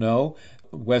don't know,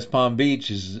 West Palm Beach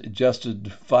is just a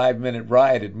 5-minute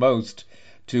ride at most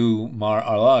to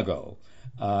Mar-a-Lago.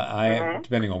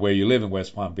 Depending on where you live in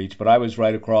West Palm Beach, but I was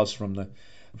right across from the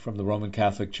Roman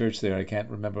Catholic Church there. I can't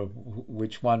remember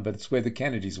which one, but it's where the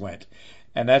Kennedys went,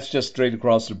 and that's just straight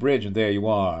across the bridge, and there you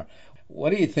are. What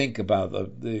do you think about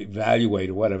the evaluate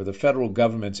or whatever the federal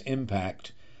government's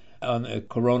impact on the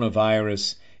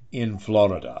coronavirus in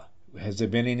Florida? Has there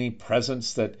been any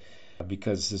presence that?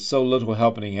 Because there's so little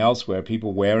happening elsewhere,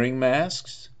 people wearing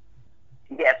masks?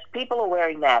 Yes, people are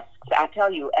wearing masks. I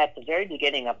tell you, at the very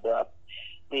beginning of the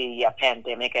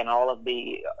pandemic and all of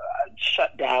the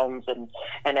shutdowns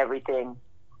and everything,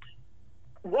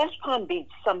 West Palm Beach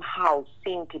somehow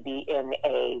seemed to be in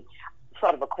a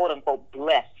sort of a quote-unquote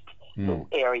blessed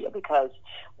area, because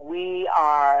we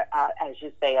are, as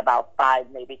you say, about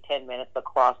 5, maybe 10 minutes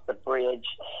across the bridge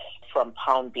from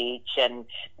Palm Beach, and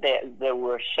there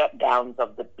were shutdowns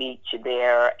of the beach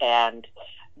there, and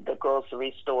the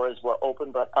grocery stores were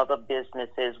open, but other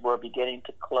businesses were beginning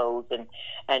to close, and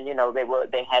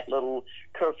they had little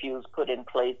curfews put in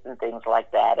place and things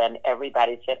like that, and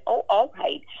everybody said, oh, all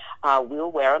right,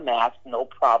 we'll wear a mask, no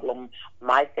problem.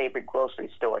 My favorite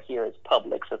grocery store here is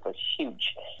Publix. It's a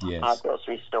huge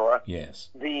grocery store. Yes.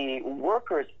 The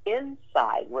workers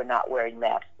inside were not wearing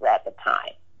masks at the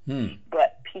time,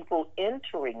 but people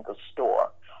entering the store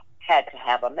had to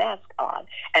have a mask on.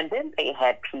 And then they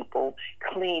had people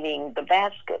cleaning the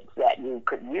baskets that you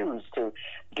could use to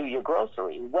do your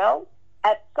grocery. Well,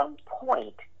 at some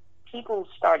point, people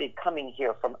started coming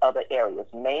here from other areas,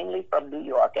 mainly from New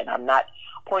York, and I'm not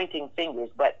pointing fingers,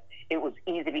 but it was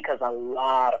easy because a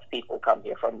lot of people come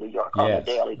here from New York on a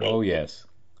daily basis. Oh, yes.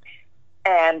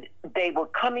 And they were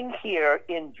coming here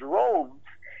in droves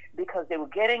because they were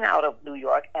getting out of New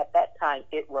York. At that time,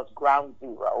 it was ground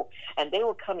zero, and they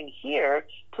were coming here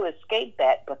to escape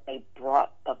that, but they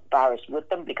brought the virus with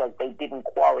them because they didn't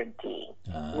quarantine,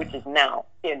 which is now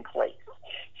in place.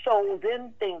 So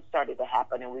then things started to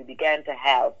happen, and we began to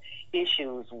have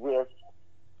issues with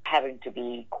having to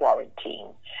be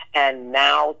quarantined. And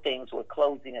now things were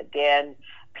closing again.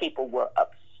 People were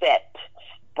upset.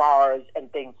 Bars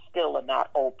and things still are not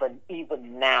open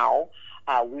even now.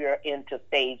 We're into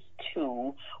phase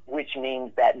 2, which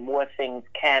means that more things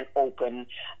can open.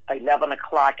 11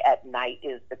 o'clock at night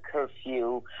is the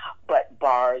curfew, but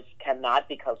bars cannot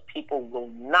because people will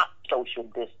not social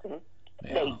distance.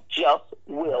 Yeah. They just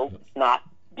will not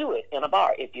do it in a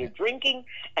bar. If you're drinking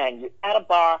and you're at a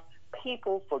bar,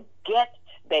 people forget,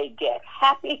 they get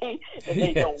happy, and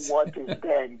they don't want to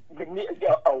stand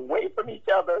away from each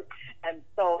other. And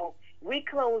so we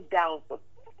closed down for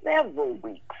several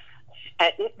weeks,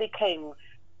 and it became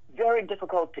very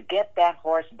difficult to get that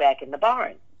horse back in the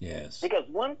barn. Yes. Because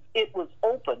once it was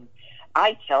open,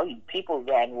 I tell you, people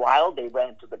ran wild. They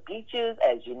ran to the beaches,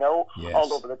 as you know, yes,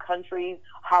 all over the country.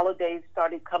 Holidays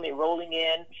started rolling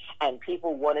in, and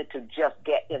people wanted to just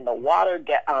get in the water,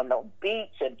 get on the beach,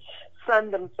 and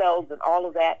sun themselves and all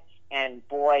of that. And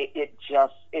boy, it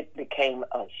became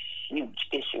a huge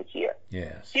issue here.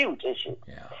 Yes. Huge issue.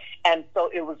 Yeah. And so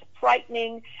it was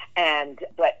frightening,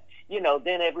 but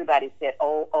then everybody said,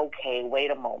 oh, okay,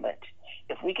 wait a moment.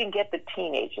 If we can get the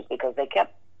teenagers, because they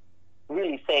kept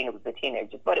really saying it was the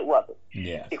teenagers, but it wasn't.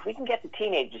 Yes. If we can get the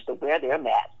teenagers to wear their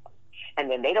masks, and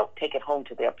then they don't take it home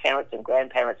to their parents and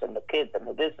grandparents and the kids and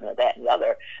the this and the that and the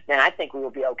other, then I think we will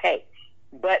be okay.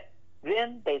 But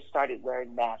then they started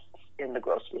wearing masks in the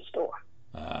grocery store.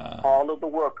 All of the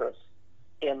workers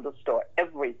in the store,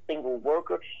 every single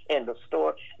worker in the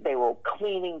store, they were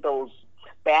cleaning those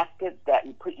baskets that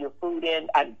you put your food in.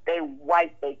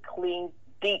 They cleaned,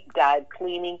 deep dive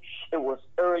cleaning. It was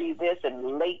early this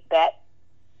and late that.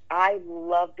 I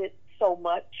loved it so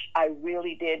much. I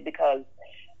really did, because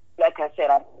like I said,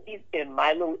 I'm in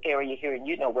my little area here, and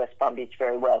you know West Palm Beach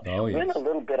very well. Oh, yes. We're in a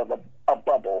little bit of a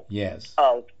bubble. Yes.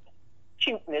 Of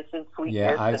cuteness and sweetness.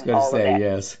 Yeah, I was and going to all say, of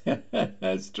yes.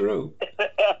 That's true.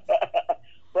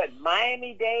 But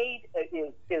Miami-Dade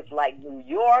is like New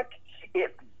York.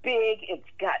 It's big. It's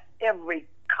got every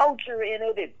culture in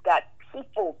it. It's got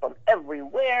people from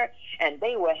everywhere, and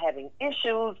they were having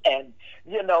issues and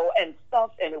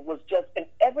stuff, and it was just, and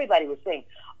everybody was saying,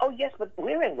 oh yes, but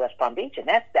we're in West Palm Beach, and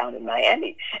that's down in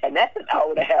Miami, and that's an hour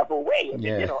and a half away.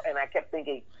 Yeah. And I kept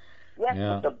thinking, yes,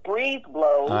 Yeah. but the breeze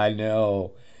blows. I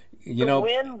know. The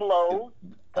wind blows.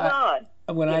 Come on.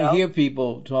 When I hear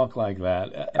people talk like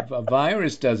that, a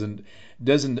virus doesn't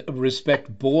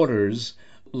respect borders,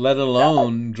 let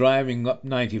alone driving up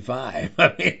 95.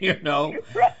 I mean,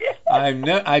 Right.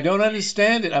 I don't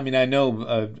understand it. I mean, I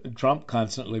know Trump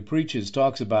constantly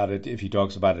talks about it, if he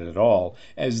talks about it at all,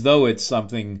 as though it's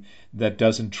something that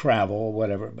doesn't travel or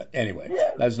whatever. But anyway,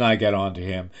 Yes. Let's not get on to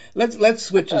him. Let's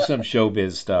switch to some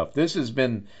showbiz stuff.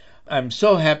 I'm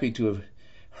so happy to have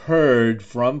heard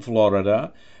from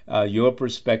Florida your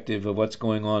perspective of what's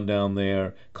going on down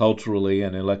there culturally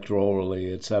and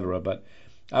electorally, etc. But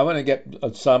I want to get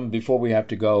some before we have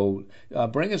to go.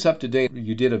 Bring us up to date.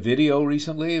 You did a video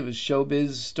recently. It was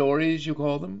showbiz stories, you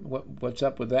call them. What's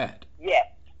up with that? Yes.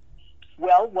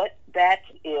 Well, what that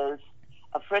is,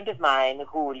 a friend of mine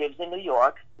who lives in New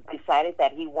York decided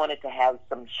that he wanted to have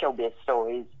some showbiz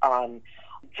stories on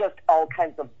just all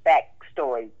kinds of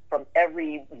backstories from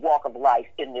every walk of life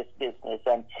in this business.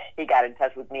 And he got in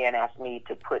touch with me and asked me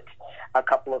to put a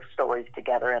couple of stories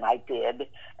together, and I did.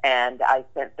 And I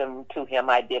sent them to him.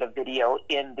 I did a video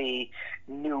in the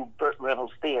new Burt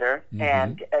Reynolds Theater, Mm-hmm.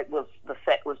 and the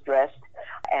set was dressed,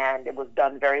 and it was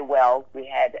done very well. We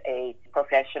had a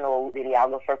professional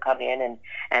videographer come in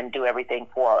and do everything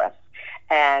for us.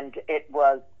 And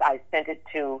I sent it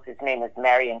to, his name is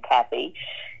Marion Cathy.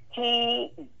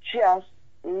 He just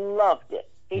loved it.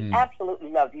 He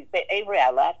absolutely loved it. He said, Avery, I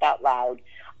laughed out loud,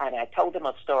 and I told him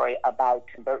a story about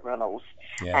Burt Reynolds,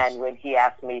 Yes. and when he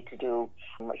asked me to do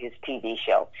his TV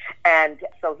show. And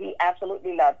so he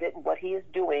absolutely loved it. And what he is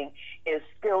doing is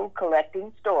still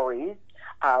collecting stories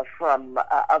from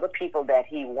other people that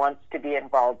he wants to be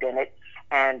involved in it.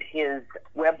 And his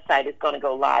website is going to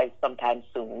go live sometime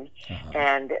soon. Uh-huh.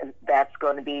 And that's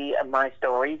going to be, my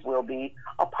stories will be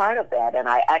a part of that. And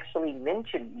I actually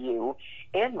mentioned you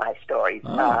in my stories,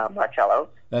 Marcello.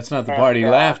 That's not the part he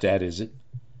laughed at, is it?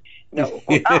 No.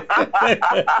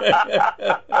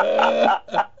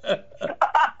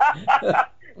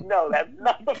 No, that's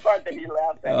not the part that he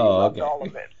laughed at. He loved all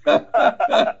of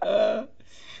it.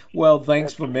 Well,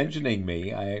 thanks for mentioning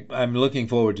me. I'm looking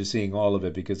forward to seeing all of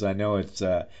it because I know it's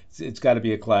got to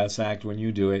be a class act when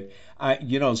you do it.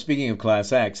 Speaking of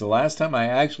class acts, the last time I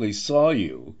actually saw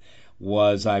you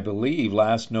was, I believe,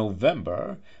 last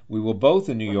November. We were both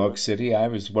in New York City. I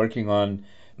was working on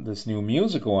this new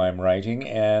musical I'm writing,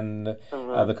 and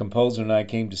the composer and I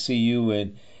came to see you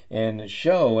in a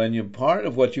show. And part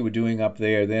of what you were doing up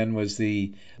there then was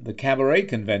the cabaret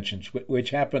conventions, which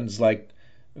happens like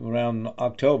around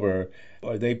October.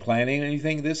 Are they planning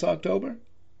anything this October?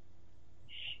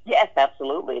 Yes,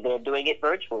 absolutely. They're doing it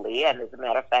virtually, and as a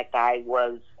matter of fact, I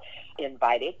was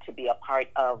invited to be a part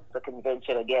of the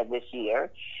convention again this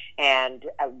year, and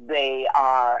they've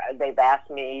asked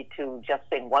me to just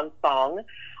sing one song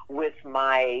with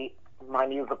my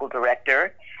musical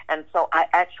director, and so I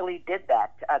actually did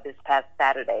that this past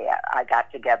Saturday. I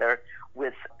got together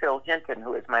with Phil Hinton,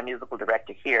 who is my musical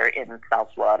director here in South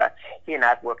Florida. He and I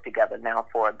have worked together now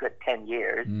for a good 10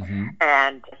 years,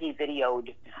 and he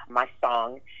videoed my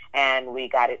song, and we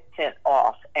got it sent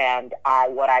off. And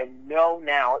what I know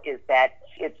now is that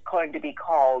it's going to be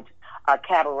called a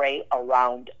Cabaret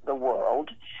Around the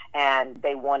World, and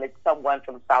they wanted someone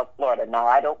from South Florida. Now,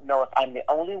 I don't know if I'm the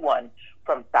only one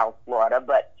from South Florida,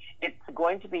 but it's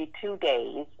going to be 2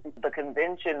 days. The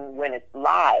convention, when it's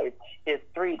live, is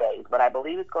 3 days, but I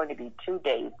believe it's going to be 2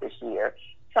 days this year,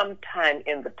 sometime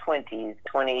in the 20s,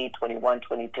 20, 21,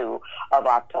 22 of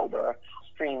October,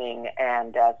 streaming.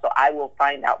 And so I will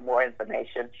find out more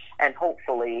information, and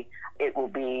hopefully it will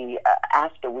be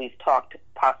after we've talked,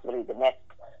 possibly the next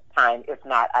time. If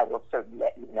not, I will certainly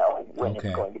let you know when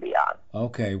it's going to be on.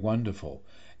 Okay, wonderful.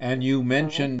 And you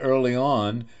mentioned early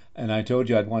on, and I told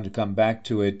you I'd want to come back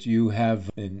to it, you have,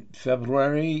 in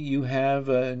February, you have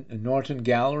a Norton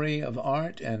Gallery of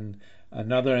Art and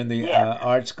another in the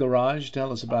Arts Garage.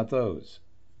 Tell us about those.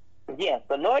 Yes,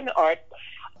 the Norton Art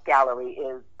Gallery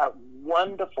is a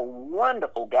wonderful,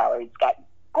 wonderful gallery. It's got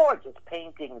gorgeous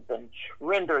paintings and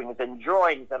renderings and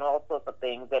drawings and all sorts of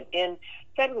things. And in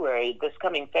February, this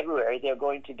coming February, they're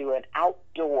going to do an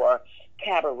outdoor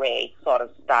cabaret sort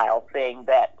of style thing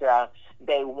that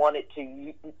they wanted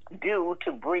to do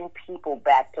to bring people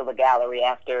back to the gallery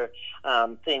after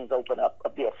things open up a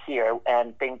bit here,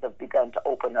 and things have begun to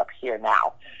open up here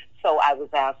now. So I was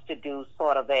asked to do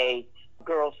sort of a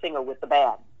girl singer with the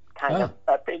band kind of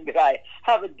a thing that I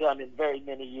haven't done in very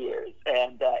many years.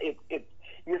 And it's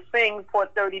you sing for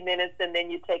 30 minutes, and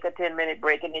then you take a 10-minute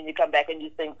break, and then you come back and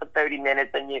you sing for 30 minutes,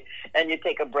 and you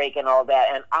take a break and all that.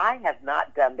 And I have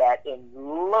not done that in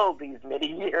these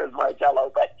many years,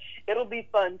 Marcello, but it'll be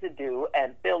fun to do,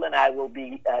 and Phil and I will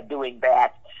be doing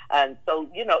that. And so,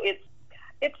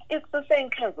 it's the same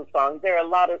kinds of songs. There are a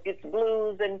lot of, it's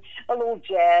blues and a little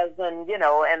jazz and,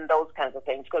 and those kinds of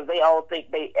things, because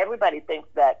everybody thinks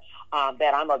that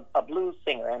that I'm a blues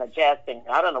singer and a jazz singer.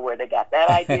 I don't know where they got that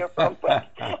idea from, but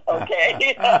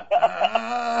okay.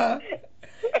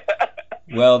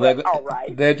 Well,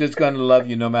 they're just going to love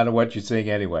you no matter what you sing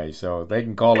anyway, so they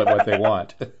can call it what they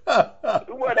want.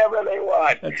 Whatever they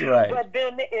want. That's right. But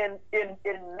then in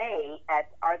May at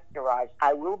Arts Garage,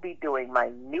 I will be doing my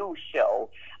new show.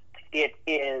 It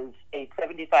is a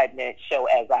 75-minute show,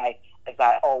 as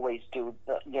I always do,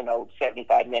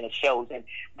 75-minute shows. And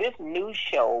this new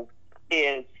show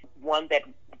is one that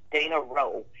Dana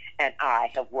Rowe and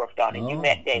I have worked on. And you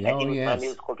met Dana. He was my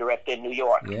musical director in New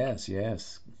York.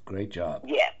 Yes. Great job.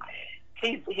 Yeah.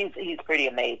 He's pretty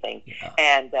amazing. Yeah.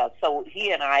 And so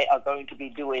he and I are going to be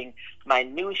doing my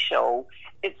new show.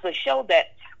 It's a show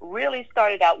that really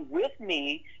started out with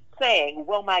me saying,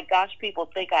 well, my gosh, people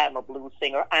think I am a blues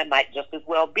singer. I might just as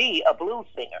well be a blues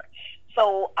singer.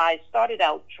 So I started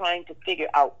out trying to figure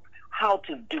out how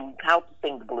to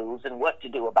sing the blues and what to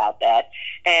do about that.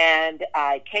 And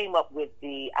I came up with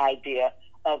the idea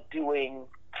of doing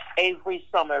Avery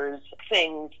Sommers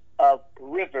Sings of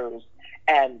Rivers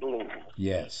and Blues.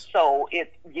 Yes. So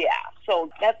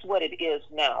so that's what it is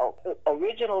now.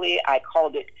 Originally, I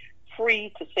called it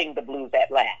Free to Sing the Blues at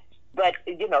Last. But,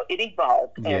 it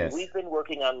evolved. Yes. And we've been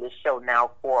working on this show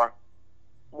now for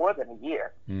more than a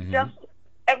year. Mm-hmm. Just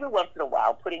every once in a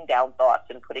while, putting down thoughts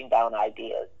and putting down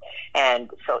ideas. And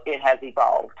so it has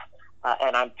evolved.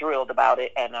 And I'm thrilled about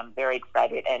it, and I'm very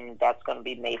excited. And that's going to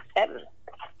be May 7th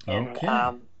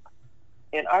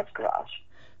in Arts Garage.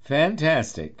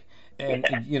 Fantastic. And,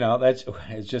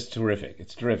 it's just terrific.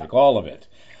 It's terrific, all of it.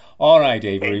 All right,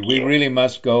 Avery, we really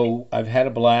must go. I've had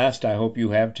a blast. I hope you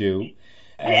have too.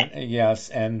 And, yes,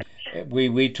 and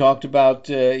we talked about,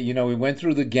 we went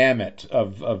through the gamut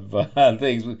of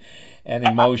things and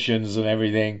emotions and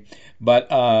everything. But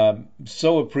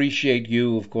so appreciate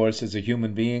you, of course, as a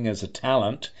human being, as a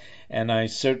talent. and I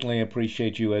certainly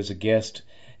appreciate you as a guest.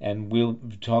 And we'll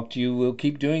talk to you. We'll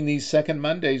keep doing these second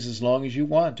Mondays as long as you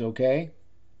want, okay?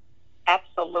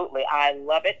 Absolutely. I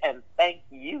love it, and thank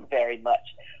you very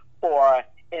much for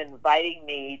inviting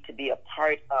me to be a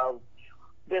part of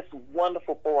this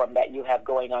wonderful forum that you have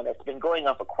going on. It's been going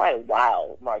on for quite a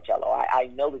while, Marcello. I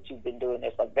know that you've been doing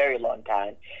this a very long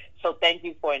time. So thank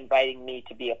you for inviting me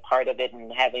to be a part of it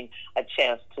and having a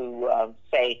chance to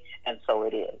say, and so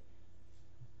it is.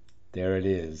 There it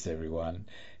is, everyone.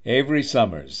 Avery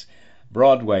Sommers,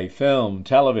 Broadway, film,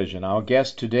 television, our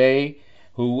guest today,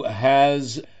 who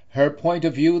has her point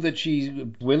of view that she's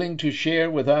willing to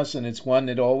share with us, and it's one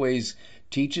that always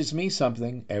teaches me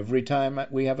something every time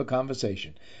we have a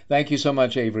conversation. Thank you so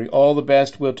much, Avery. All the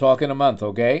best. We'll talk in a month,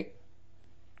 okay?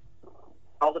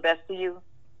 All the best to you.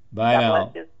 Bye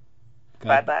now.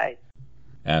 Bye-bye.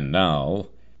 And now,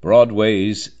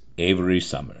 Broadway's Avery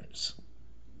Sommers.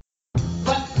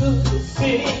 What could you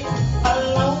say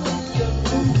alone with your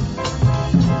mood?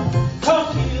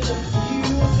 Come hear the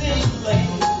music play.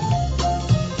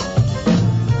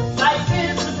 Life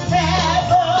is a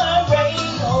cabaret,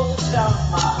 oh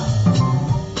summer.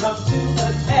 Come to the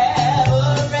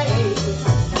cabaret.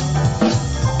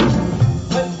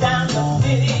 Put down the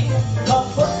knitting, the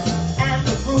book, and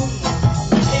the broom.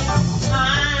 It's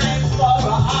time for a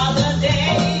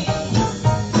holiday.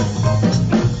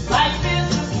 Life is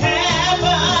a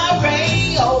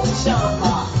cabaret, oh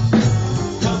summer.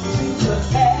 Come to the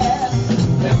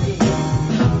cabaret.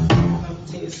 Come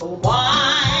taste the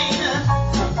wine.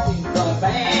 Come see the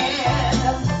band.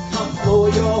 Come blow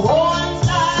your horn,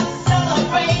 start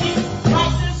celebrating.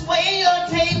 Prices way, your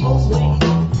tables wait.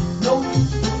 No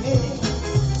use forgetting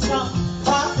some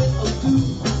profit or two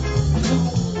to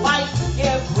wipe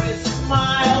every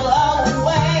smile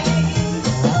away.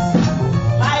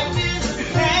 Life is a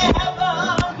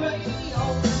cabaret,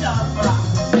 oh summer.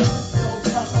 So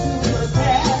come to the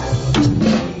cabaret.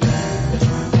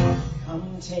 Come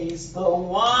taste the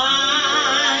wine.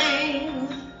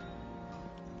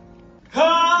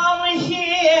 Come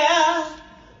hear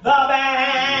the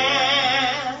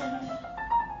band.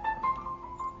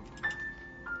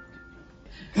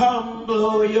 Come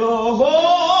blow your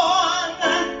horn.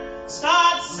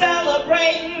 Start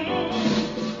celebrating.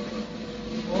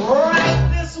 Right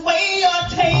this way, your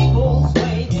table's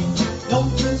waiting.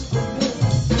 Don't just permit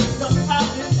the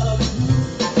pocket of you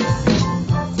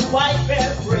to wipe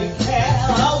every care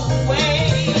away.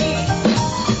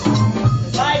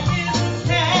 Life is a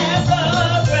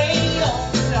cabaret,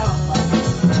 oh summer.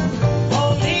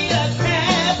 Only a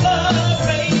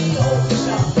cabaret, oh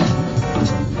summer.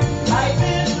 Life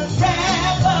is a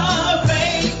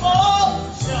cabaret, oh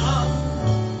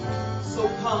summer. So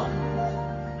come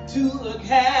to the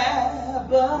cabaret.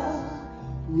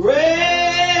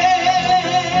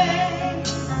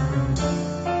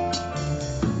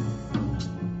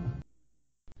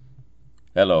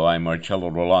 Hello, I'm Marcello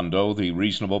Rollando, the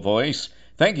Reasonable Voice,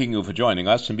 thanking you for joining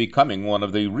us and becoming one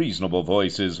of the reasonable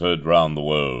voices heard round the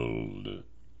world.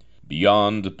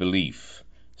 Beyond belief.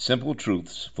 Simple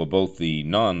truths for both the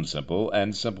non-simple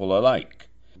and simple alike.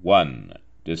 1.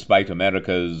 Despite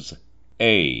America's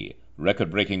A.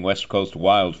 Record-breaking West Coast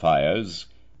wildfires,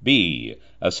 B.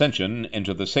 Ascension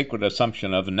into the sacred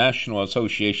assumption of National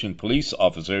Association police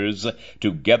officers,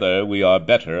 together we are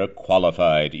better,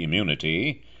 qualified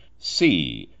immunity,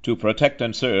 C. To protect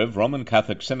and serve Roman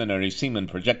Catholic seminary semen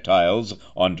projectiles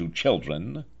onto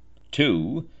children,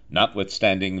 2.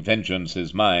 Notwithstanding vengeance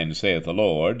is mine, saith the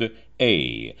Lord,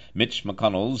 A. Mitch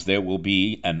McConnell's there will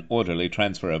be an orderly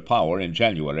transfer of power in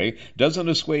January doesn't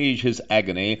assuage his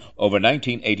agony over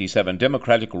 1987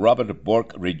 Democratic Robert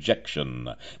Bork rejection,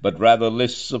 but rather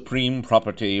lists supreme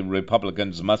property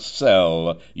Republicans must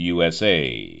sell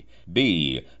USA.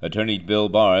 B. Attorney Bill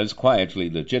Barr's quietly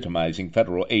legitimizing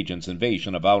federal agents'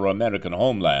 invasion of our American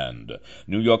homeland.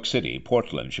 New York City,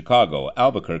 Portland, Chicago,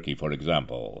 Albuquerque, for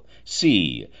example.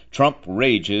 C. Trump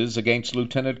rages against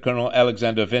Lieutenant Colonel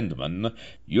Alexander Vindman,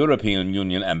 European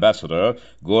Union Ambassador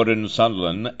Gordon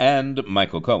Sondland, and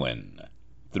Michael Cohen.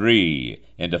 3.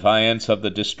 In defiance of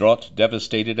the distraught,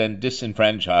 devastated, and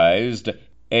disenfranchised,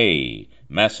 A.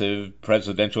 Massive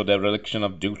presidential dereliction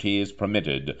of duty is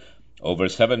permitted. Over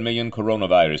 7 million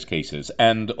coronavirus cases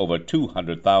and over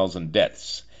 200,000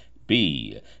 deaths.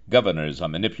 B. Governors are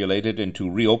manipulated into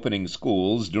reopening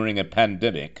schools during a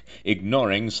pandemic,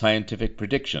 ignoring scientific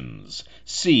predictions.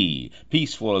 C.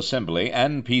 Peaceful assembly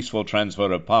and peaceful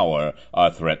transfer of power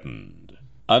are threatened.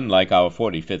 Unlike our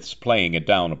 45th's playing it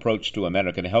down approach to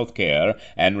American health care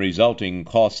and resulting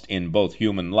cost in both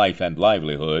human life and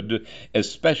livelihood,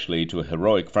 especially to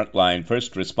heroic frontline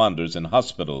first responders in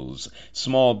hospitals,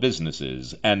 small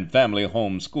businesses, and family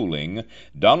home schooling,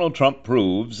 Donald Trump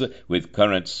proves, with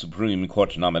current Supreme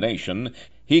Court nomination,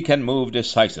 he can move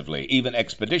decisively, even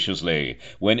expeditiously,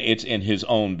 when it's in his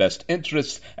own best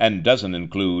interest and doesn't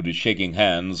include shaking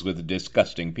hands with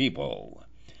disgusting people.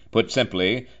 Put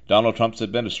simply, Donald Trump's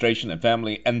administration and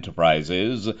family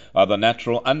enterprises are the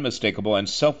natural, unmistakable, and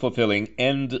self-fulfilling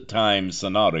end-time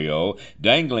scenario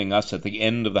dangling us at the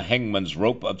end of the hangman's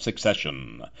rope of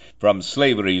succession. From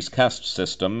slavery's caste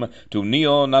system to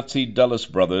neo-Nazi Dulles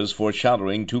brothers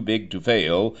foreshadowing too big to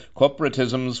fail,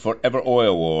 corporatism's forever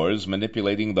oil wars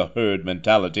manipulating the herd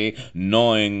mentality,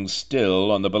 gnawing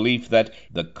still on the belief that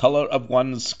the color of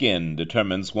one's skin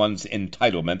determines one's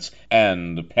entitlements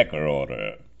and pecker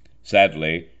order.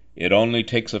 Sadly, it only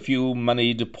takes a few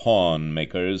moneyed pawn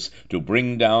makers to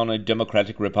bring down a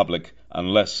democratic republic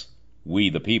unless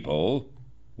we the people,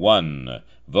 1.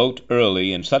 Vote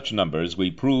early in such numbers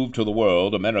we prove to the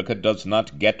world America does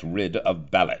not get rid of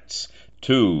ballots.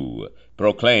 2.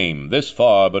 Proclaim this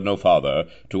far but no farther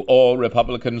to all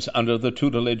Republicans under the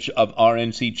tutelage of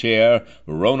RNC Chair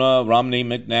Ronna Romney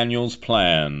McDaniel's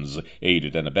plans,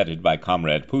 aided and abetted by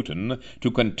Comrade Putin,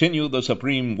 to continue the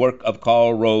supreme work of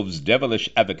Karl Rove's devilish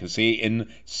advocacy in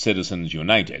Citizens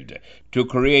United, to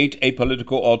create a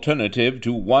political alternative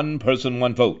to one person,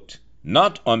 one vote.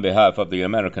 Not on behalf of the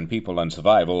American people and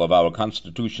survival of our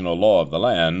constitutional law of the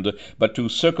land, but to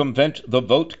circumvent the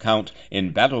vote count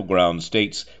in battleground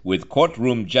states with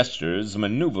courtroom gestures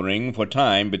maneuvering for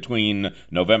time between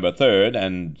November 3rd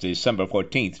and December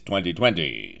 14th,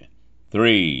 2020.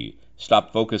 3.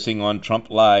 Stop focusing on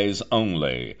Trump lies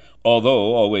only.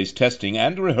 Although always testing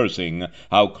and rehearsing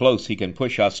how close he can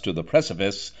push us to the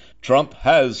precipice, Trump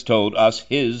has told us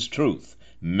his truth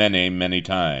many, many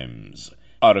times.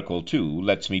 Article 2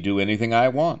 lets me do anything I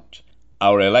want.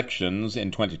 Our elections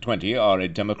in 2020 are a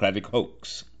Democratic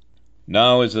hoax.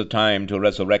 Now is the time to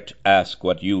resurrect Ask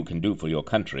What You Can Do for Your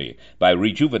Country by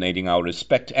rejuvenating our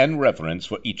respect and reverence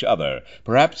for each other,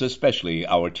 perhaps especially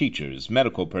our teachers,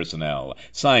 medical personnel,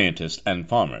 scientists, and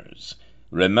farmers.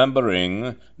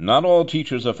 Remembering, not all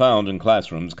teachers are found in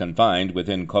classrooms confined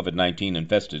within COVID-19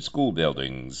 infested school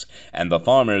buildings, and the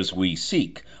farmers we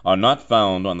seek are not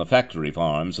found on the factory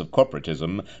farms of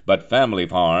corporatism, but family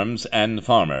farms and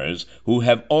farmers who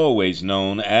have always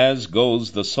known as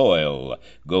goes the soil,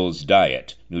 goes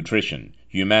diet, nutrition,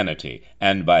 humanity,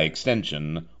 and by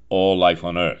extension, all life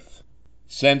on earth.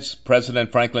 Since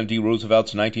President Franklin D.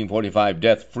 Roosevelt's 1945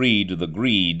 death freed the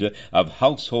greed of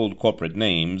household corporate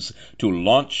names to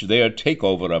launch their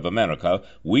takeover of America,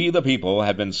 we the people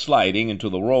have been sliding into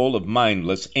the role of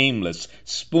mindless, aimless,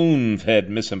 spoon-fed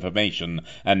misinformation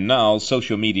and now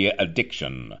social media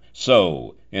addiction.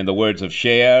 So, in the words of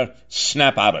Cher,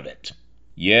 snap out of it.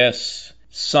 Yes,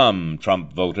 some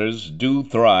Trump voters do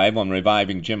thrive on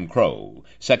reviving Jim Crow,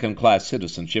 second-class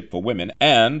citizenship for women,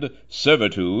 and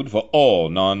servitude for all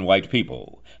non-white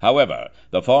people. However,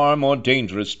 the far more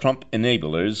dangerous Trump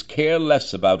enablers care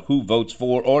less about who votes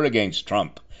for or against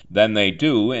Trump than they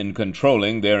do in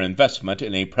controlling their investment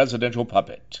in a presidential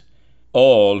puppet.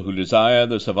 All who desire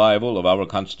the survival of our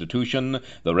Constitution,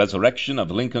 the resurrection of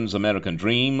Lincoln's American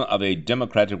dream of a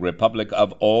democratic republic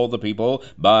of all the people,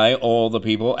 by all the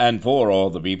people, and for all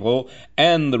the people,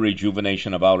 and the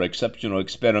rejuvenation of our exceptional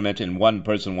experiment in one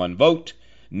person, one vote,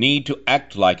 need to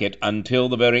act like it until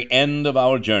the very end of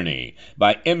our journey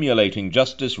by emulating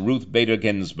Justice Ruth Bader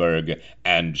Ginsburg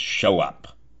and show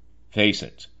up. Face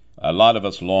it. A lot of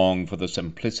us long for the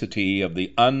simplicity of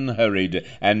the unhurried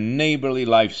and neighborly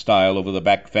lifestyle over the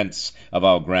back fence of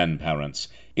our grandparents.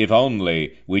 If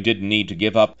only we didn't need to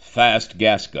give up fast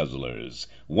gas guzzlers,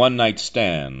 one-night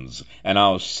stands, and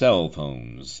our cell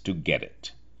phones to get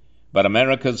it. But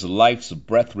America's life's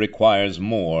breath requires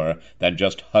more than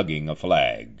just hugging a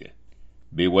flag.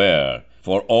 Beware,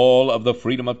 for all of the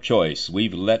freedom of choice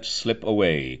we've let slip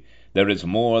away, there is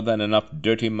more than enough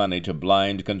dirty money to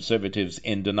blind conservatives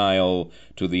in denial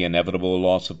to the inevitable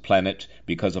loss of planet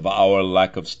because of our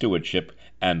lack of stewardship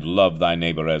and love thy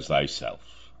neighbor as thyself.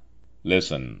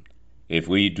 Listen, if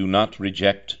we do not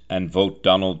reject and vote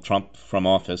Donald Trump from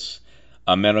office,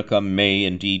 America may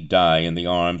indeed die in the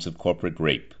arms of corporate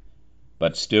rape.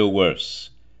 But still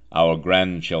worse, our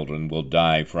grandchildren will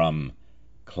die from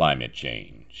climate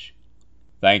change.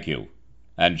 Thank you,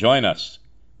 and join us.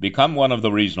 Become one of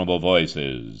the reasonable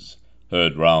voices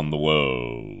heard round the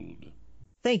world.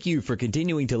 Thank you for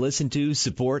continuing to listen to,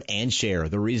 support, and share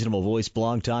the Reasonable Voice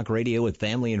Blog Talk Radio with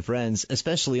family and friends,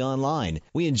 especially online.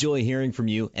 We enjoy hearing from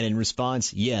you, and in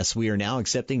response, yes, we are now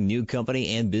accepting new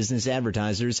company and business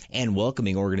advertisers and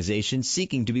welcoming organizations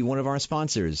seeking to be one of our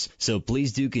sponsors. So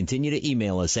please do continue to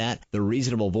email us at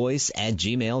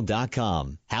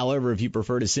thereasonablevoice@gmail.com. However, if you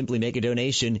prefer to simply make a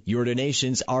donation, your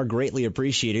donations are greatly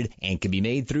appreciated and can be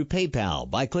made through PayPal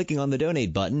by clicking on the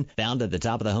donate button found at the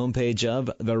top of the homepage of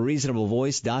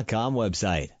thereasonablevoice.com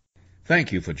website.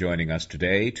 Thank you for joining us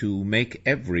today to make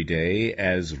every day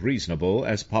as reasonable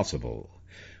as possible.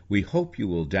 We hope you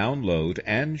will download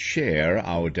and share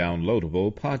our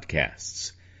downloadable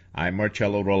podcasts. I'm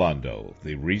Marcello Rollando,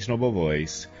 the Reasonable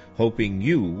Voice, hoping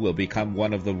you will become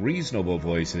one of the reasonable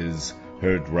voices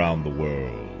heard round the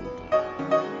world.